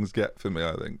extreme as things get for me,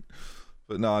 I think.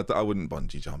 But no, I wouldn't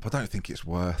bungee jump. I don't think it's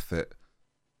worth it.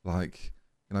 Like,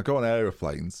 go on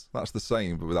aeroplanes. That's the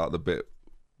same, but without the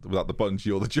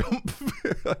bungee or the jump.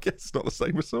 I guess it's not the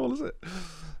same at all, is it?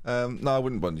 No, I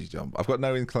wouldn't bungee jump. I've got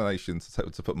no inclination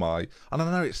to put my. And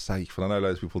I know it's safe, and I know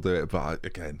loads of people do it, but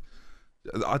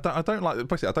I don't like.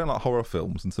 Basically, I don't like horror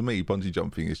films, and to me, bungee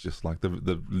jumping is just like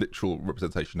the literal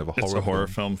representation of a horror. It's a horror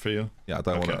film for you. Yeah, I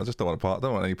don't want. I just don't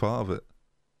want any part of it.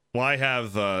 Well, I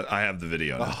have the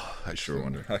video now. Oh, I sure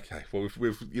wonder. Okay, well,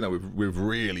 we've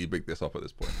really bigged this up at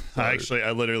this point. So.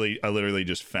 I literally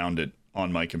just found it on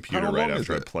my computer right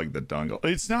after I plugged the dongle.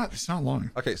 It's not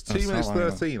long. Okay, it's 2 minutes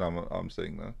 13. I'm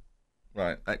seeing there.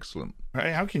 Right, excellent.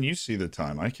 Hey, how can you see the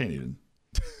time? I can't even.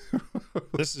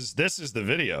 This is the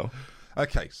video.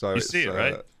 Okay, so you see it,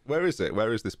 right? Where is it?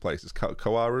 Where is this place? It's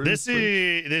Kawaru. This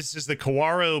is the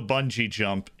Kawaru bungee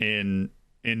jump in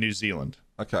New Zealand.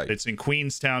 Okay, it's in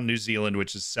Queenstown, New Zealand,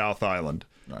 which is South Island.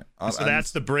 Right. So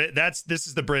that's the bridge. This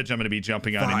is the bridge I'm going to be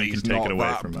jumping on, and you can take it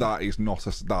away from me. That is not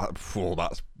that's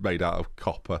made out of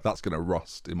copper. That's going to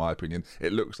rust, in my opinion.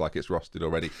 It looks like it's rusted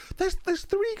already. There's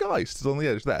 3 guys stood on the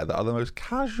edge there that are the most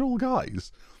casual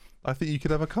guys I think you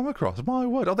could ever come across. My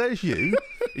word! Oh, there's you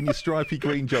in your stripy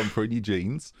green jumper and your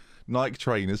jeans, Nike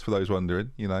trainers for those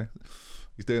wondering.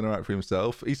 He's doing all right for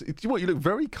himself. You look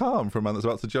very calm for a man that's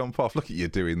about to jump off. Look at you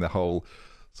doing the whole.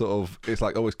 Sort of, it's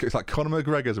like Conor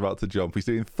McGregor's about to jump. He's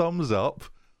doing thumbs up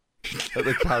at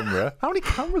the camera. How many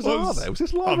cameras are there? Was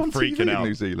this live on TV in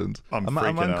New Zealand? A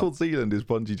man called Zealand is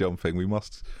bungee jumping. We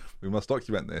must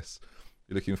document this.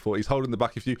 You're looking for. He's holding the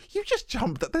back of you. You just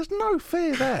jumped. There's no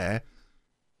fear there.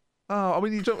 Oh, I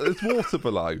mean, you jumped. There's water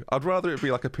below. I'd rather it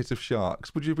be like a pit of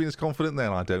sharks. Would you have been as confident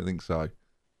then? I don't think so.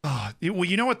 Oh, well,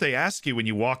 you know what they ask you when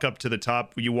you walk up to the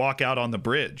top? You walk out on the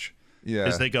bridge. Yeah.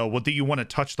 As they go, well, do you want to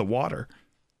touch the water?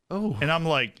 Oh, and I'm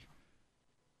like,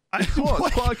 it's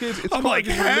quite good. I'm like,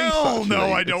 hell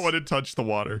no, I don't want to touch the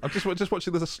water. I'm just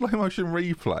watching. There's a slow motion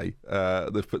replay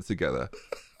they've put together.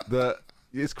 That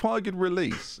it's quite a good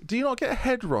release. Do you not get a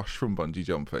head rush from bungee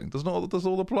jumping? Does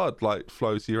all the blood like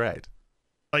flow to your head?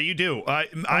 You do.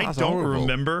 I don't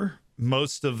remember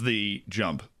most of the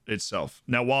jump itself.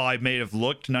 Now, while I may have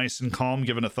looked nice and calm,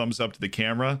 giving a thumbs up to the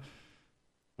camera,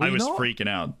 I was freaking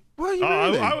out. Why are you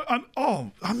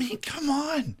really? I mean, come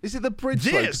on. Is it the bridge?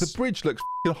 The bridge looks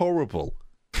horrible.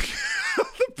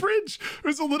 The bridge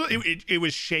was a little. It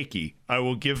was shaky. I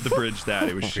will give the bridge that.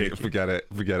 It was shaky. Forget it.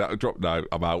 No,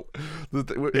 I'm out.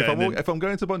 If I'm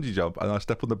going to bungee jump and I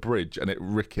step on the bridge and it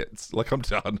rickets, like I'm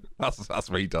done. That's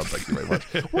me done. Thank you very much.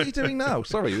 What are you doing now?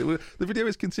 Sorry, the video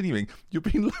is continuing. You're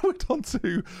being lowered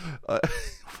onto.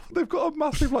 They've got a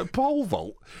massive pole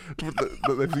vault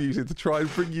that they've used to try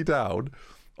and bring you down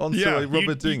onto a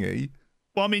rubber dinghy.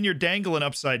 Well, I mean, you're dangling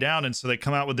upside down, and so they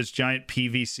come out with this giant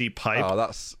PVC pipe. Oh,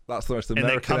 that's the most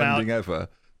American ending ever.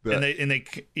 And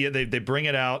they bring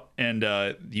it out, and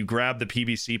you grab the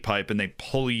PVC pipe, and they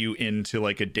pull you into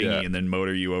like a dinghy, and then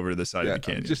motor you over to the side of the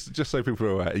canyon. Just so people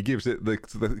are aware, he gives it the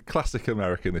classic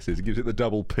American. This is he gives it the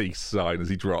double peace sign as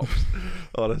he drops.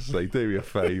 Honestly, do me a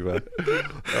favor.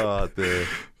 Oh dear.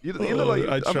 You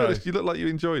look like you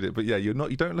enjoyed it, but yeah, you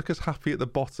don't look as happy at the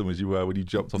bottom as you were when you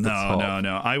jumped off the top.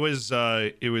 No. I was.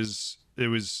 It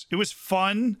was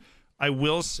fun. I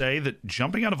will say that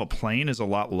jumping out of a plane is a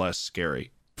lot less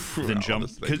scary than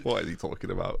jumping. What is he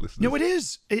talking about? No, it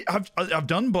is. I've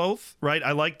done both, right?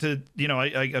 I like to,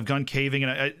 I've gone caving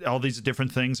and all these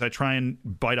different things. I try and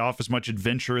bite off as much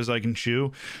adventure as I can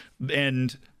chew,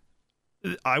 and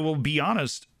I will be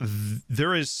honest,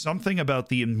 there is something about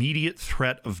the immediate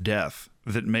threat of death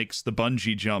that makes the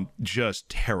bungee jump just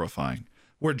terrifying.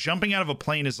 Where jumping out of a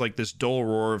plane is like this dull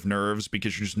roar of nerves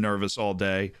because you're just nervous all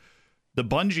day. The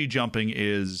bungee jumping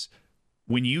is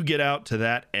when you get out to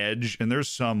that edge and there's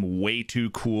some way too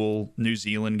cool New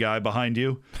Zealand guy behind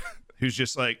you who's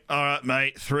just like, all right,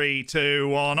 mate, 3, 2,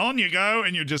 1, on you go.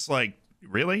 And you're just like,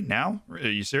 really? Now? Are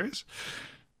you serious?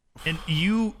 And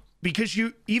because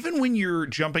even when you're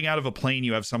jumping out of a plane,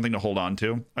 you have something to hold on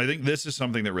to. I think this is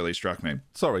something that really struck me.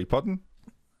 Sorry, pardon?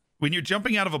 When you're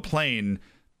jumping out of a plane,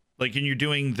 and you're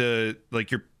doing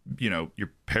you're you're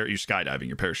skydiving,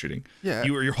 you're parachuting. Yeah.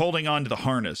 You're holding on to the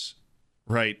harness,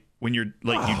 right? When you're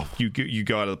like you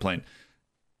go out of the plane.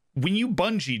 When you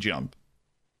bungee jump,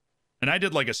 and I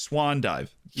did like a swan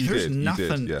dive. There's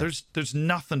nothing. There's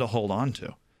nothing to hold on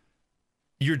to.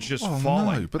 You're just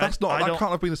falling. No, but that can't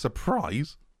have been a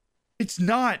surprise. It's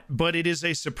not, but it is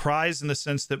a surprise in the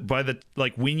sense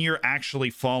that when you're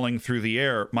actually falling through the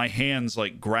air, my hands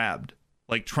like grabbed,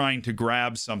 like trying to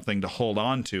grab something to hold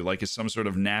on to, like it's some sort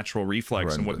of natural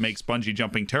reflex. Horrendous. And what makes bungee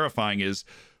jumping terrifying is,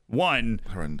 one,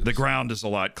 the ground is a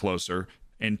lot closer,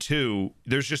 and two,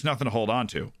 there's just nothing to hold on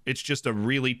to. It's just a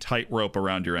really tight rope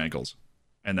around your ankles,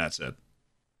 and that's it.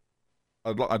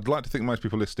 I'd like to think most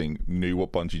people listening knew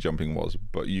what bungee jumping was,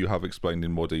 but you have explained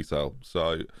in more detail.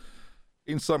 So,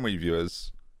 in summary,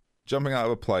 viewers, jumping out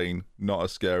of a plane, not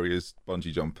as scary as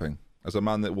bungee jumping. As a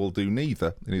man that will do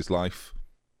neither in his life,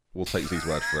 we'll take Z's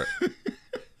word for it.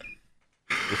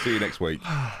 We'll see you next week.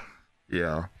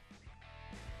 Yeah.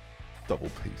 Double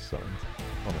peace, sorry.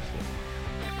 Honestly.